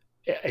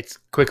 it's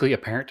quickly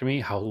apparent to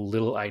me how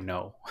little I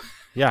know.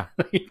 yeah,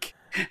 Like,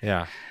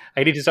 yeah.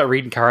 I need to start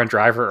reading Car and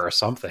Driver or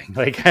something.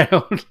 Like I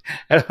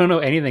don't know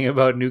anything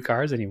about new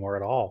cars anymore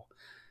at all.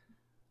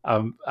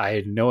 I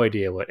had no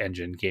idea what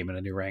engine came in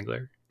a new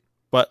Wrangler.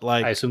 But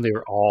like, I assume they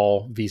were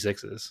all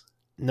V6s.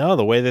 no,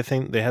 the way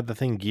they had the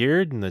thing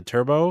geared and the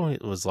turbo,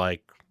 it was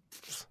like,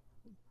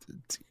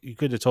 you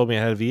could have told me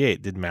I had a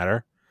V8. Didn't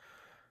matter.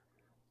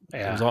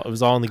 Yeah, It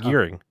was all in the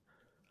gearing.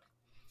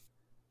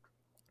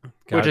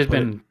 which has put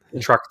been the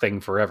truck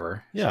thing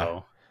forever. Yeah.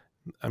 So.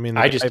 I mean,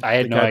 I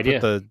had no idea.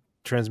 Put the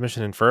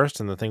transmission in first,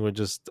 and the thing would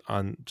just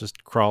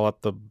crawl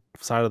up the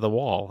side of the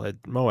wall at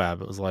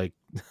Moab. It was like,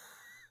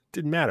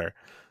 didn't matter.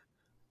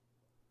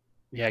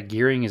 Yeah,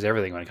 gearing is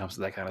everything when it comes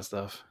to that kind of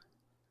stuff.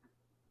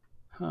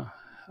 Huh.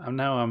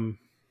 Now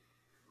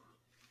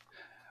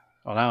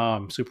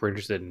I'm super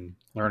interested in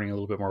learning a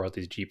little bit more about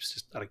these Jeeps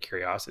just out of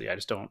curiosity. I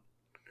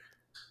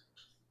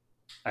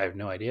have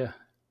no idea.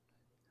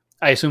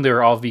 I assumed they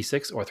were all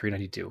V6 or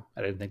 392.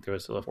 I didn't think there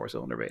was still a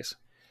 4-cylinder base.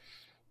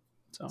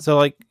 So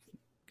like,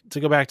 to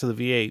go back to the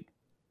V8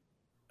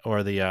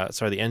 or the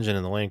engine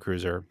in the Land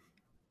Cruiser,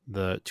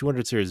 the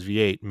 200 series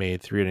V8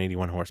 made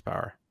 381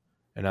 horsepower.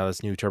 And now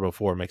this new Turbo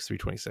 4 makes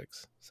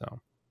 326. So,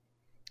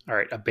 all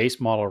right, a base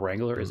model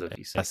Wrangler is a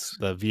V6.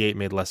 The V8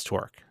 made less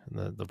torque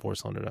than the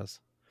 4-cylinder does.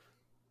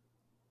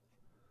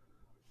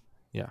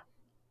 Yeah.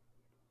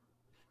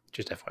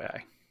 Just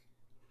FYI.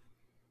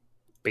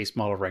 Base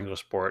model Wrangler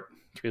Sport,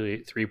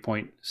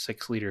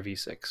 3.6 liter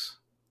V6.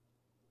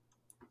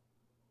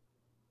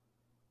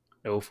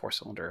 No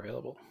 4-cylinder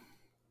available.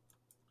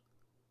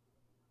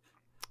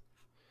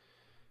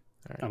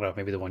 All right. I don't know if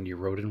maybe the one you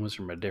rode in was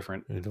from a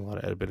different. We did a lot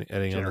of editing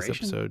on this generation,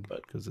 episode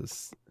but- because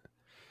this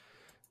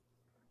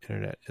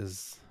internet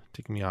is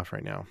ticking me off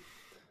right now.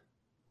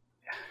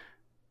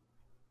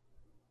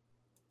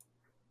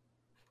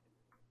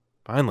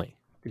 Finally.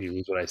 Did you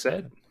lose what I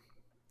said?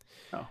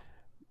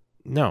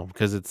 No,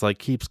 because it's like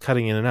keeps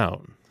cutting in and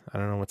out. I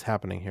don't know what's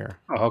happening here.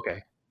 Oh,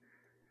 okay.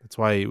 That's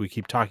why we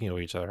keep talking to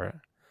each other.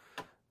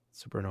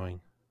 Super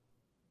annoying.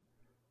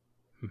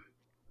 All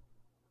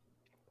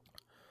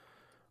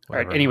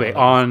right. Whatever. Anyway,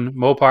 on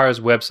Mopar's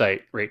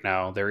website right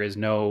now, there is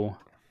no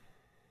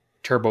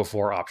Turbo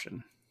 4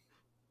 option.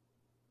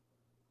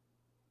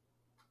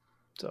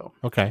 So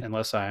Okay.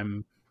 unless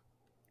I'm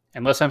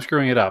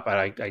screwing it up,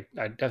 I'd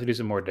have to do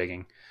some more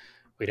digging.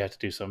 We'd have to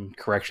do some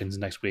corrections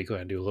next week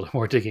and do a little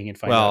more digging and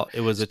find out. Well, it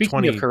was a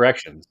Speaking of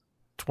corrections.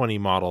 20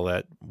 model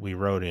that we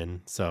rode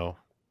in, so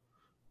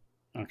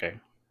Okay.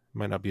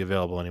 might not be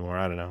available anymore.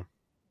 I don't know.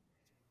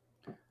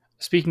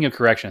 Speaking of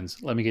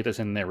corrections, let me get this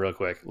in there real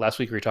quick. Last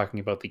week we were talking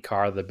about the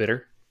car, the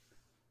Bitter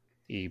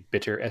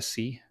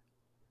SC.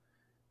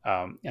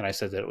 And I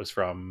said that it was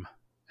from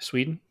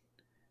Sweden.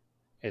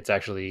 It's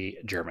actually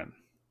German.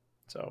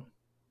 So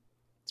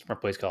it's from a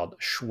place called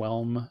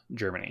Schwelm,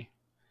 Germany.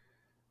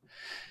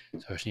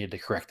 So I just needed to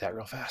correct that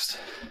real fast.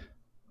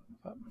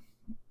 But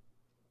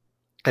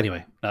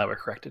anyway, now that we're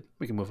corrected,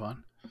 we can move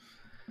on.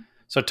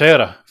 So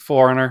Toyota,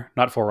 4Runner,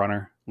 not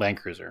 4Runner, Land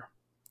Cruiser.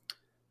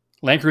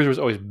 Land Cruiser was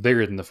always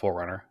bigger than the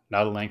 4Runner.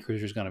 Now the Land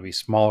Cruiser is going to be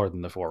smaller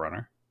than the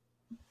 4Runner.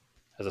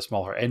 Has a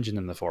smaller engine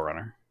than the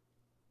 4Runner.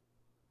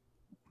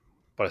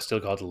 But it's still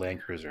called the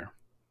Land Cruiser.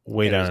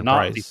 Way It down is in not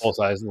price. the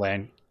full-size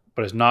Land,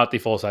 but it's not the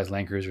full-size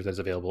Land Cruiser that's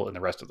available in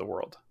the rest of the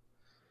world.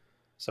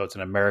 So it's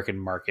an American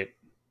market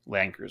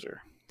Land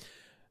Cruiser.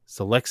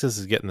 So Lexus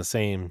is getting the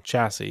same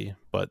chassis,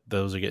 but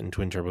those are getting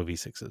twin turbo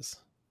V6s.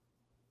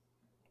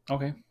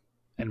 Okay.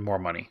 And more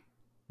money.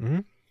 Mm-hmm.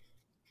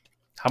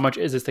 How much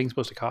is this thing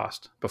supposed to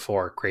cost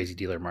before crazy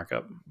dealer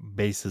markup?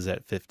 Base is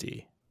at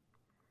 50,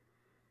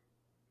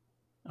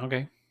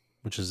 Okay.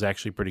 which is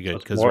actually pretty good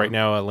That's because more. right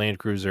now a Land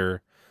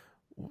Cruiser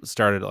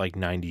started at like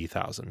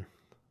 90,000.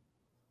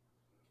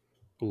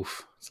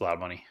 Oof, it's a lot of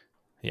money.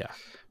 Yeah.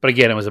 But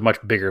again, it was a much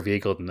bigger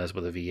vehicle than this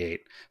with a V8.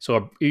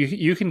 So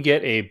you can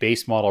get a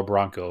base model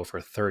Bronco for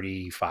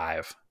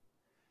 35.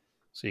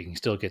 So you can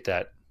still get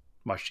that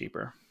much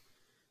cheaper.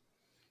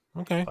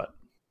 Okay. But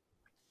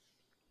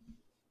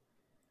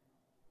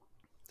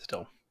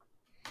still,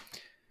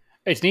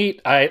 it's neat.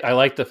 I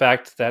like the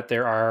fact that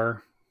there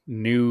are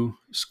new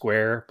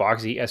square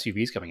boxy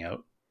SUVs coming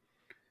out.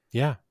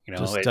 Yeah. You know,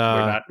 Just,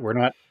 we're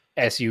not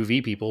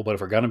SUV people, but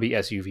if we're gonna be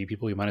SUV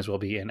people, we might as well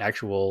be an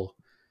actual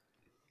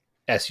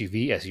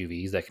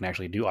SUVs that can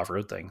actually do off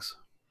road things.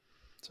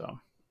 So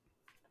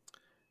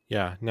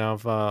yeah. Now,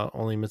 if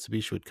only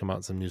Mitsubishi would come out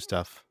with some new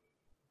stuff.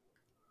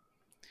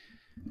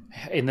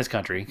 in this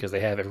country, because they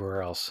have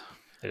everywhere else,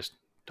 they just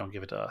don't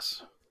give it to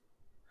us.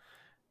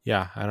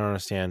 Yeah. I don't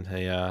understand.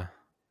 Hey,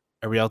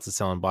 everybody else is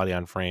selling body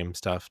on frame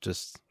stuff.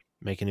 Just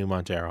make a new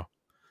Montero.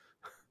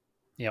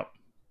 Yep.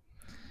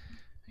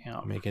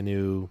 Yeah, Make a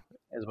new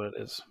is what it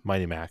is.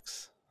 Mighty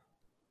Max.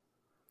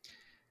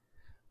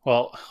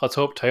 Well, let's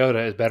hope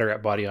Toyota is better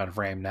at body on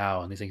frame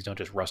now, and these things don't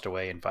just rust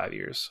away in 5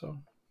 years. So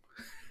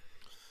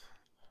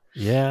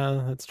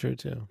Yeah, that's true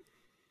too.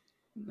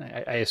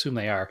 I assume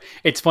they are.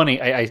 It's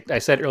funny. I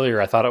said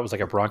earlier I thought it was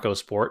like a Bronco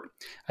Sport.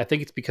 I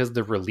think it's because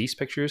the release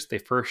pictures they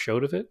first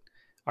showed of it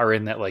are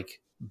in that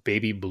like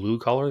baby blue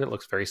color that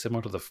looks very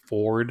similar to the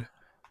Ford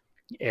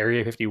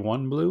Area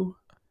 51 blue.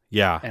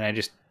 Yeah.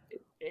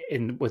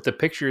 And with the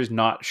pictures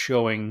not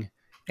showing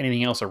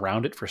anything else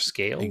around it for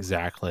scale,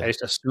 Exactly. I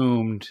just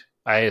assumed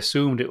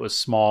it was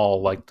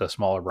small, like the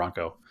smaller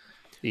Bronco,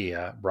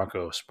 the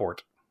Bronco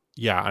Sport.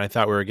 Yeah, and I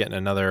thought we were getting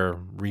another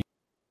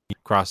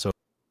crossover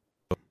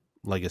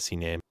legacy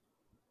name.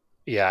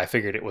 Yeah, I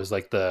figured it was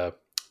like the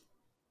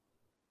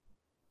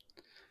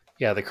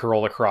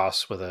Corolla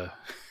Cross with a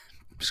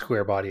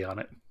square body on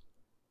it.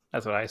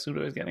 That's what I assumed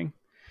it was getting.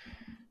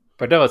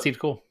 But no, it seems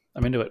cool.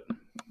 I'm into it.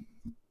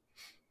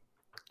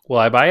 Will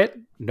I buy it?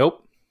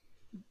 Nope.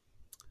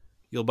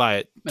 You'll buy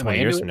it Am 20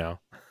 I years into from it? now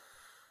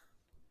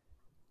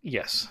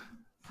Yes,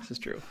 this is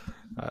true.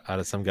 out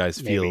of some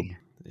guy's Maybe. field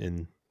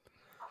in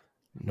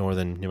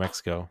northern New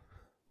Mexico.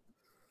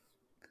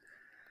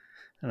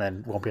 And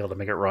then won't be able to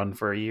make it run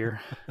for a year.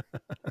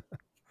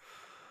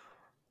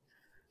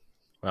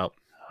 Well,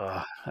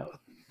 The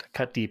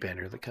cut deep,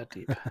 Andrew. The cut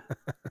deep.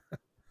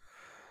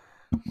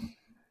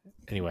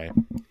 anyway.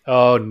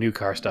 Oh, new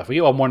car stuff. We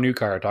got one more new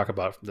car to talk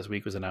about from this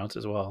week was announced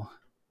as well.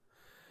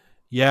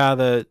 Yeah,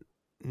 the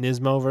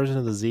Nismo version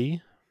of the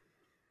Z.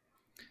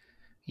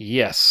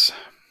 Yes.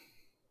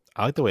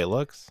 I like the way it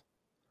looks.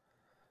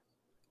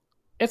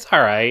 It's all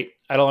right.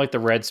 I don't like the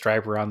red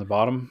stripe around the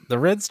bottom. The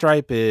red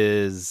stripe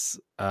is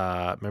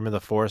remember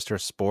the Forester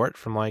Sport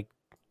from like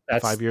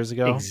That's 5 years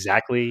ago?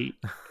 Exactly.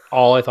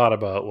 All I thought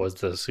about was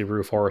the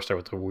Subaru Forester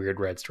with the weird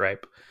red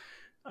stripe.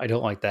 I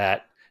don't like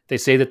that. They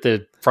say that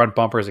the front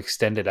bumper is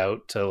extended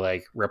out to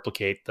like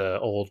replicate the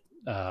old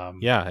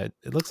Yeah,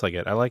 it looks like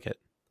it. I like it.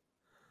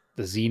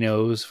 the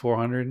Xenos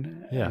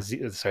 400. Yeah. The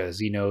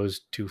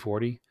Xenos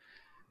 240.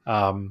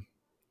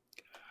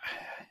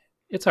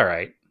 It's all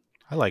right.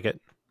 I like it.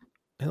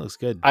 It looks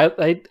good.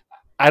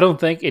 I don't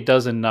think it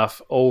does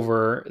enough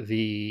over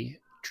the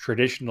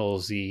traditional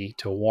Z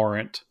to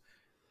warrant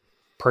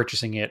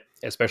purchasing it,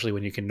 especially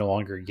when you can no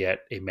longer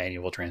get a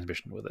manual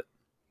transmission with it.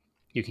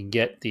 You can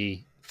get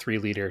the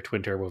 3-liter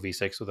twin turbo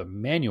V6 with a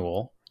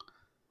manual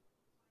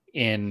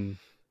in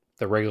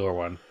the regular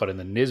one, but in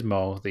the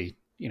Nismo, the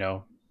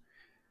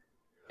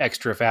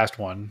extra fast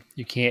one,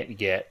 you can't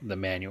get the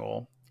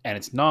manual, and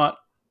it's not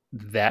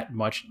that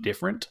much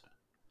different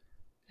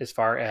as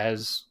far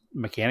as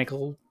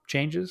mechanical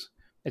changes.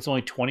 It's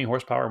only 20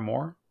 horsepower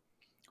more,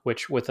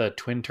 which with a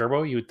twin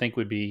turbo you would think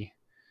would be,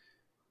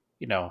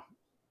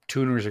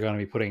 tuners are going to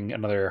be putting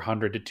another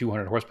 100 to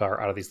 200 horsepower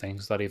out of these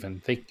things without even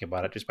thinking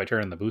about it, just by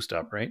turning the boost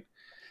up, right?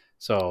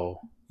 So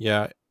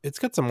yeah, it's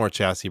got some more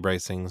chassis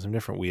bracing, some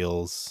different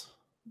wheels.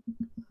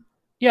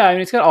 yeah, I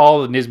mean, it's got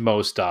all the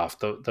Nismo stuff,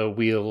 the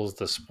wheels,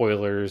 the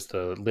spoilers,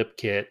 the lip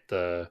kit,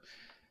 the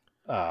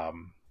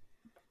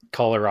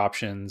color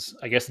options.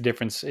 I guess the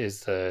difference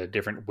is the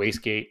different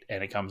wastegate,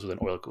 and it comes with an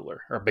oil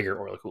cooler, or a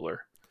bigger oil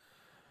cooler,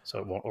 so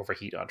it won't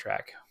overheat on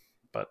track.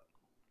 But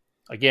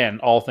again,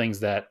 all things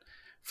that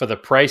for the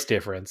price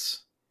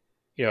difference,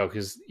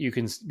 because you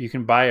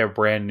can buy a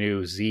brand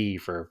new Z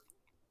for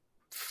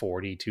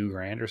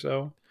 $42,000 or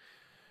so,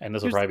 and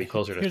this will probably be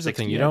closer to 60. Here's the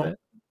thing: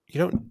 you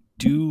don't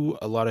do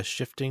a lot of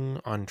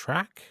shifting on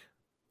track,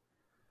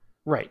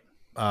 right?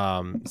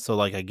 So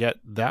like I get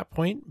that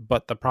point,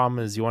 but the problem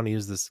is you want to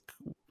use this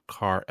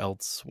car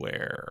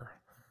elsewhere.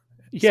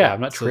 Yeah,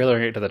 I'm not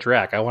trailering it to the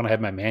track. I want to have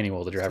my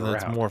manual to drive around.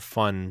 It's more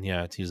fun,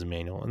 to use a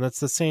manual, and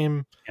that's the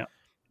same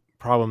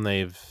problem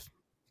they've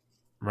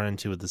run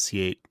into with the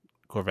C8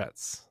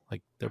 Corvettes.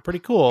 Like they're pretty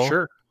cool,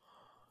 sure,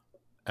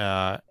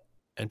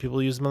 and and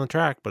people use them on the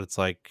track, but it's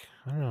like,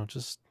 I don't know,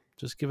 just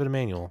give it a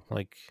manual.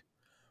 Like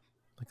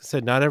I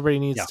said, not every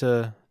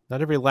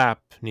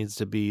lap needs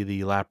to be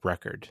the lap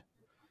record.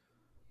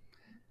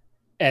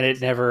 And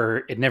it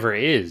never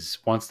is.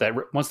 Once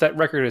that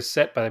record is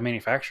set by the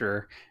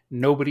manufacturer,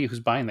 nobody who's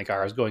buying the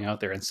car is going out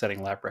there and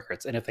setting lap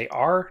records. And if they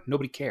are,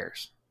 nobody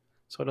cares.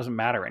 So it doesn't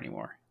matter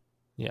anymore.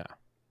 Yeah.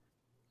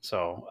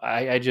 So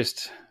I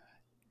just,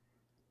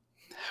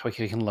 we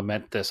can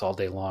lament this all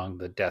day long,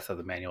 the death of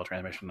the manual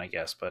transmission, I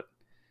guess, but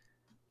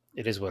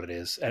it is what it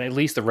is. And at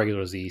least the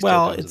regular Z still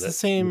comes it's with the it,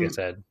 same like I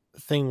said.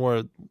 thing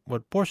where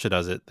what Porsche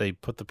does it, they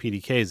put the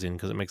PDKs in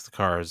because it makes the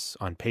cars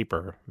on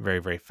paper very,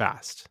 very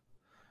fast.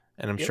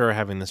 And I'm sure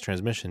having this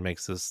transmission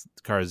makes this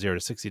car 0 to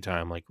 60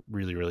 time like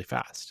really, really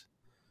fast,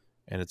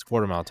 and its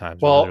quarter mile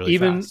times. Well, really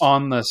even fast.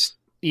 on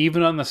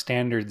the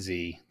standard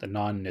Z, the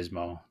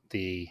non-Nismo,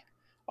 the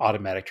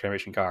automatic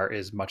transmission car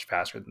is much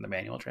faster than the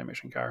manual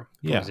transmission car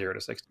from 0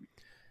 to 60.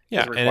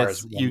 Yeah,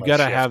 and you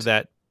gotta have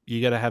that.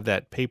 You gotta have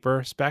that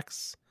paper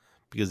specs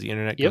because the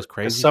internet goes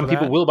crazy. Some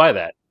people will buy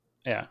that.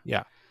 Yeah,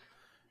 yeah,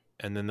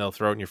 and then they'll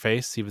throw it in your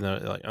face, even though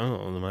like,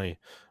 oh, my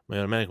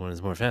automatic one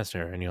is more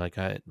faster, and you're like,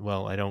 I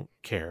don't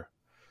care.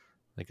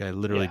 Like I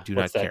literally do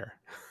not care.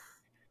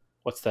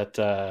 What's that?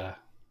 The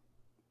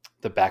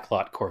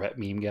backlot Corvette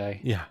meme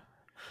guy. Yeah.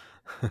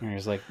 And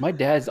he's like, my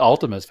dad's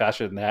Altima is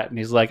faster than that, and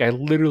he's like, I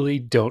literally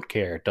don't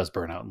care. It does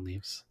burn out and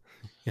leaves.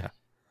 Yeah.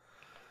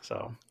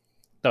 So,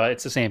 no,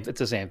 it's the same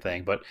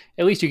thing. But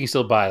at least you can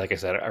still buy, like I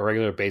said, a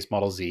regular base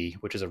model Z,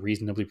 which is a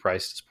reasonably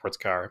priced sports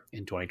car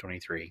in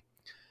 2023.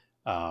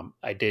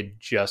 I did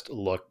just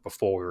look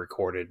before we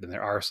recorded, and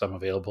there are some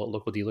available at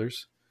local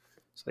dealers,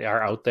 so they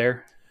are out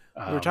there.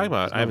 We were talking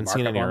about. I haven't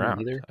seen any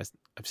around.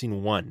 I've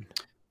seen one.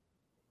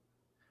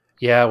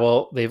 Yeah,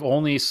 well, they've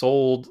only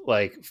sold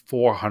like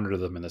 400 of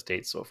them in the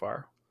States so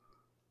far,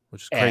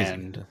 which is crazy.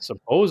 And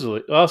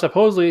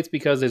supposedly it's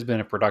because there's been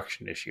a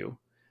production issue,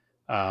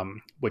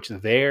 which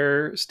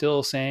they're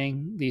still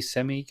saying the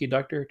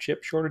semiconductor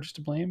chip shortage is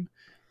to blame.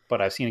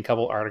 But I've seen a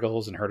couple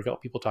articles and heard a couple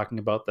people talking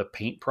about the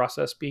paint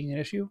process being an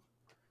issue,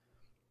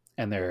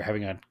 and they're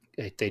having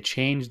they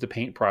changed the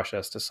paint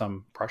process to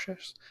some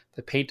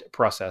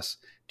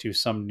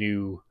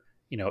new,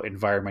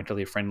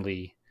 environmentally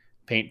friendly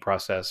paint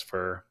process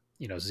for,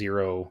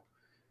 zero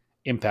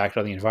impact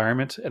on the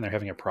environment, and they're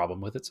having a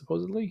problem with it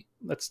supposedly.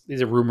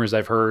 These are rumors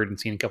I've heard and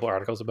seen a couple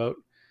articles about.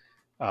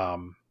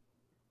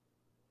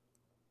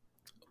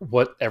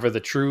 Whatever the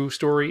true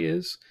story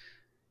is,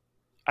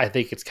 I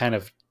think it's kind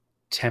of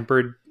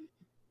tempered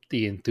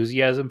the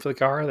enthusiasm for the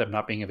car, them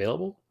not being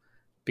available,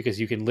 because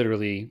you can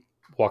literally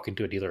walk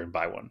into a dealer and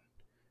buy one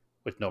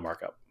with no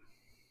markup.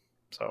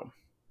 So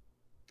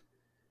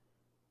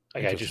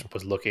I just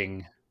was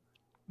looking.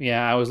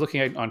 Yeah, I was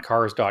looking on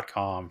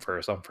cars.com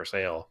for some for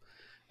sale,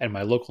 and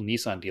my local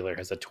Nissan dealer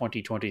has a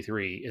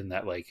 2023 in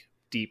that like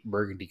deep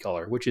burgundy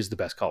color, which is the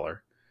best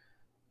color,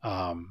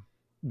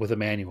 with a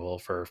manual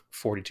for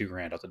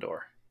 $42,000 out the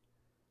door.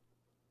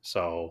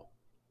 So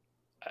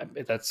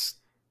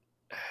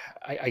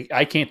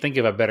I can't think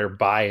of a better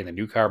buy in the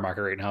new car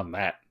market right now than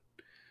that,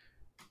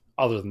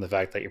 other than the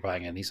fact that you're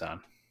buying a Nissan.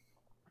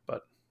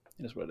 But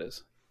it is what it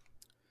is.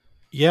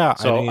 Yeah,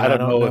 so I don't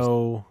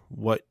know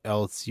what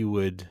else you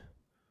would.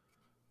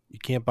 You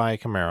can't buy a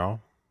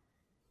Camaro.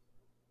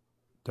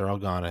 They're all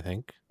gone, I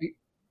think. You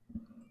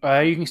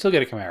can still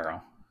get a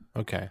Camaro.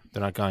 Okay,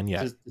 they're not gone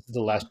yet. This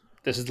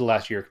is the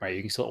last year Camaro.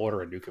 You can still order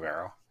a new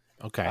Camaro.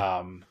 Okay.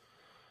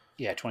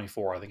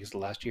 24 I think is the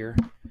last year,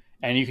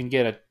 and you can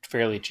get a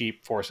fairly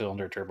cheap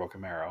 4-cylinder turbo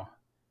Camaro.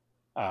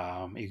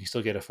 You can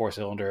still get a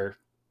 4-cylinder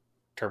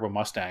turbo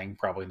Mustang,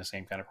 probably in the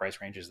same kind of price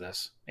range as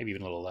this, maybe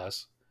even a little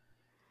less.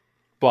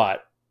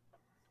 But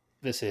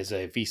this is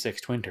a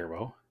V6 twin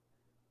turbo.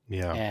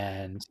 Yeah.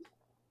 And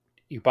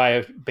you buy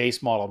a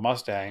base model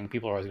Mustang,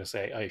 people are always going to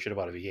say, oh, you should have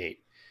bought a V8.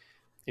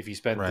 If you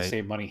spend the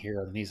same money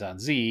here on the Nissan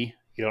Z,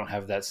 you don't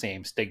have that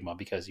same stigma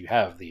because you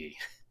have the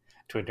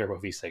twin turbo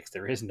V6.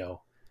 There is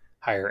no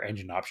higher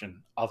engine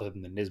option other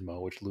than the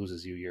Nismo, which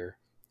loses you your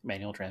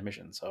manual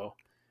transmission. So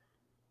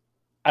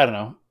I don't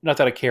know. Not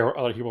that I care what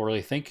other people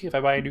really think if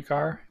I buy a new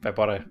car. If I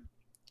bought a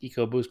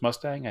EcoBoost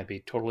Mustang, I'd be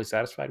totally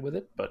satisfied with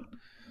it. But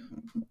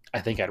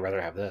I think I'd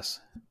rather have this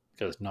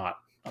because it's not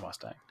a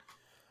Mustang.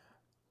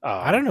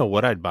 I don't know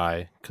what I'd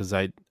buy because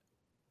I'd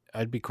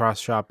be cross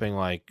shopping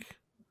like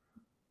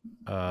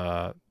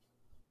a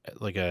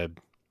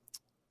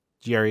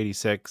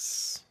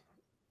GR86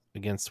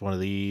 against one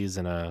of these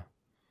and a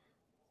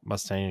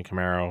Mustang and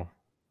Camaro.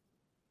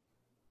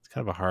 It's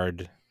kind of a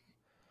hard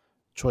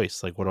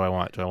choice. Like, what do I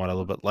want? Do I want a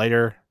little bit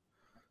lighter,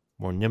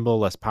 more nimble,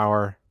 less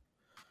power?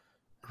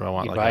 Or do I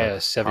want you'd buy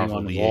a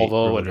 71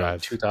 Volvo and a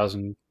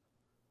 2000?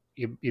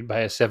 You'd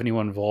buy a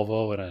 71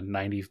 Volvo and a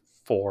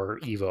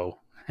 94 Evo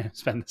and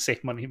spend the same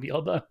money and be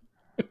all done.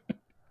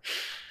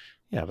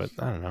 Yeah, but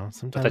I don't know.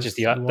 Sometimes but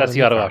that's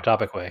the auto off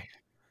topic way.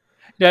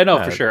 Yeah,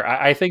 no, for sure.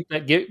 I think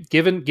that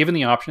given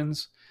the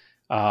options,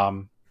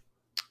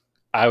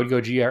 I would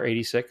go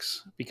GR86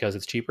 because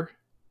it's cheaper.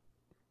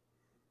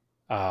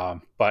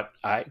 But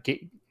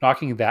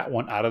knocking that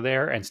one out of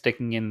there and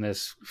sticking in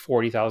this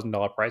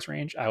 $40,000 price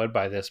range, I would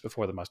buy this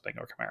before the Mustang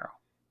or Camaro.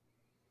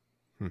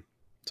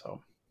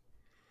 So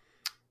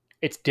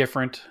it's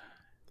different.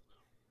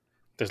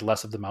 There's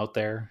less of them out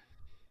there.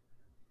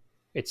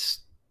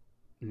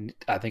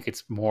 I think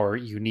it's more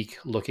unique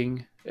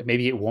looking.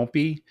 Maybe it won't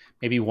be.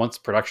 Maybe once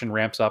production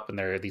ramps up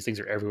and these things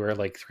are everywhere,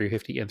 like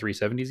 350 and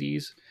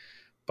 370Zs.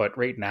 But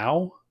right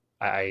now,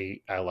 I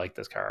like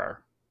this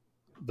car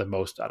the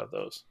most out of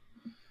those.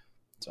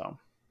 So,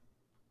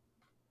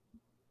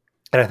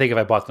 and I think if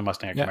I bought the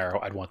Mustang or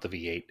Camaro, I'd want the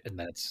V8, and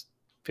then it's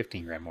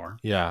 15 grand more.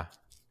 Yeah,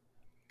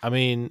 I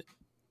mean,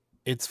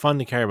 it's fun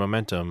to carry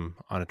momentum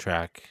on a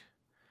track.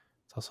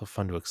 It's also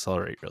fun to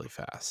accelerate really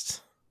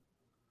fast.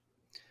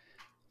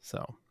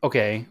 So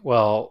okay,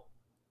 well,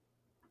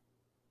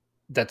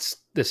 this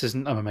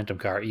isn't a momentum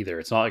car either.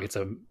 It's not like it's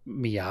a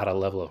Miata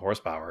level of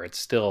horsepower. It's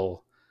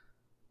still,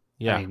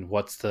 I mean,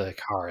 what's the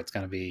car? It's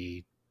going to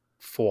be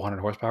 400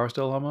 horsepower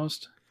still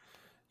almost.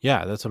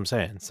 Yeah, that's what I'm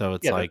saying. So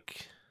it's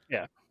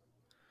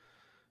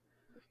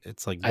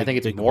it's like I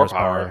think it's more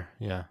power.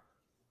 Yeah,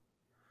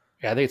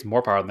 I think it's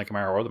more power than the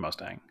Camaro or the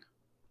Mustang.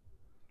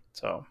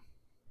 So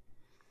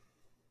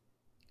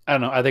I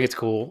don't know. I think it's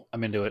cool.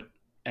 I'm into it.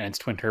 And it's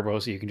twin turbo,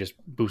 so you can just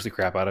boost the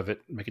crap out of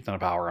it, make a ton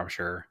of power, I'm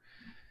sure,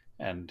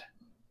 and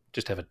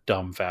just have a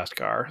dumb fast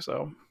car.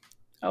 So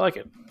I like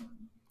it.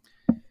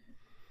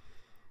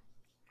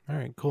 All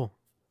right, cool.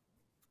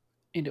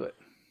 Into it.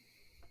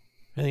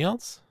 Anything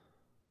else?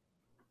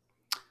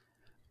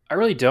 I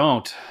really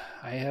don't.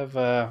 I've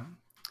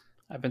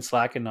been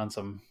slacking on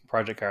some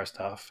project car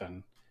stuff,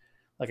 and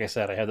like I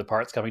said, I have the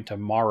parts coming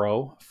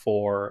tomorrow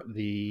for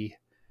the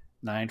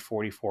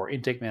 944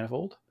 intake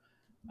manifold.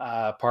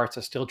 Parts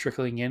are still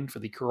trickling in for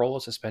the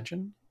Corolla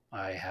suspension.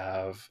 I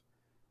have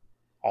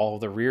all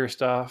of the rear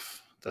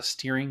stuff. The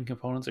steering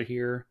components are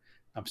here.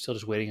 I'm still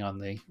just waiting on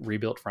the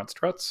rebuilt front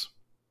struts.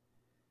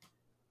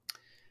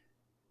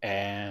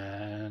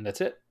 And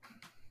that's it.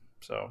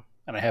 So,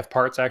 and I have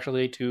parts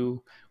actually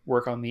to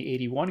work on the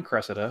 81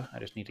 Cressida. I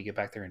just need to get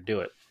back there and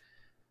do it.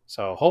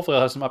 So hopefully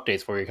I'll have some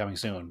updates for you coming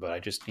soon, but I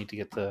just need to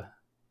get the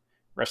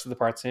rest of the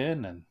parts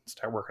in and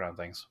start working on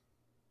things.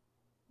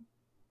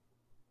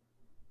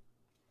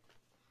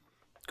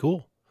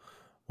 Cool.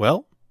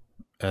 Well,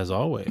 as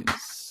always,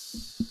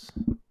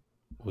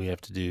 we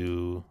have to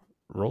do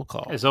roll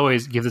call. As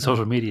always, give the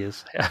social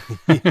medias.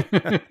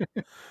 I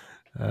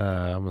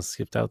almost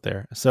skipped out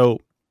there. So,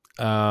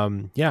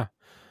 Auto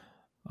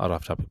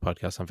Off Topic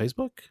Podcast on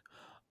Facebook,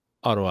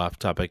 Auto Off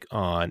Topic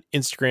on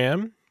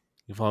Instagram. You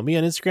can follow me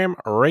on Instagram,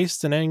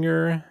 Raced in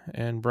Anger.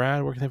 And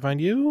Brad, where can they find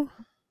you?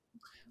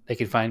 They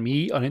can find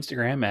me on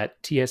Instagram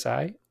at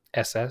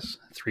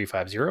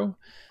TSISS350.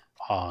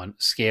 On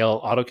Scale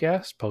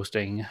Autocast,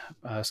 posting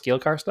scale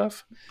car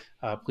stuff.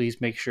 Please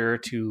make sure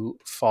to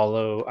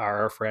follow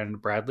our friend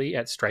Bradley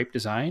at Stripe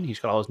Design. He's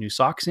got all his new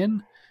socks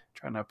in.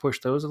 Trying to push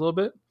those a little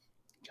bit.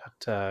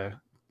 Got a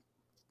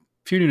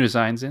few new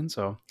designs in,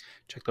 so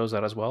check those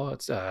out as well.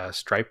 It's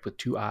Stripe with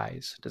 2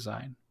 eyes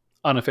design.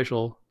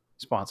 Unofficial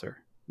sponsor.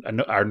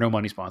 Our no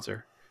money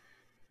sponsor.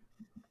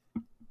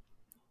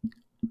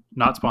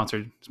 Not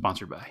sponsored.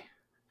 Sponsored by.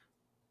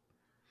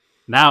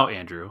 Now,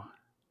 Andrew.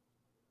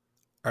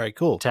 All right,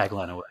 cool.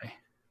 Tagline away.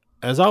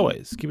 As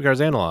always, keep your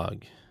cars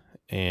analog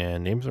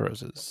and names the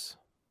roses.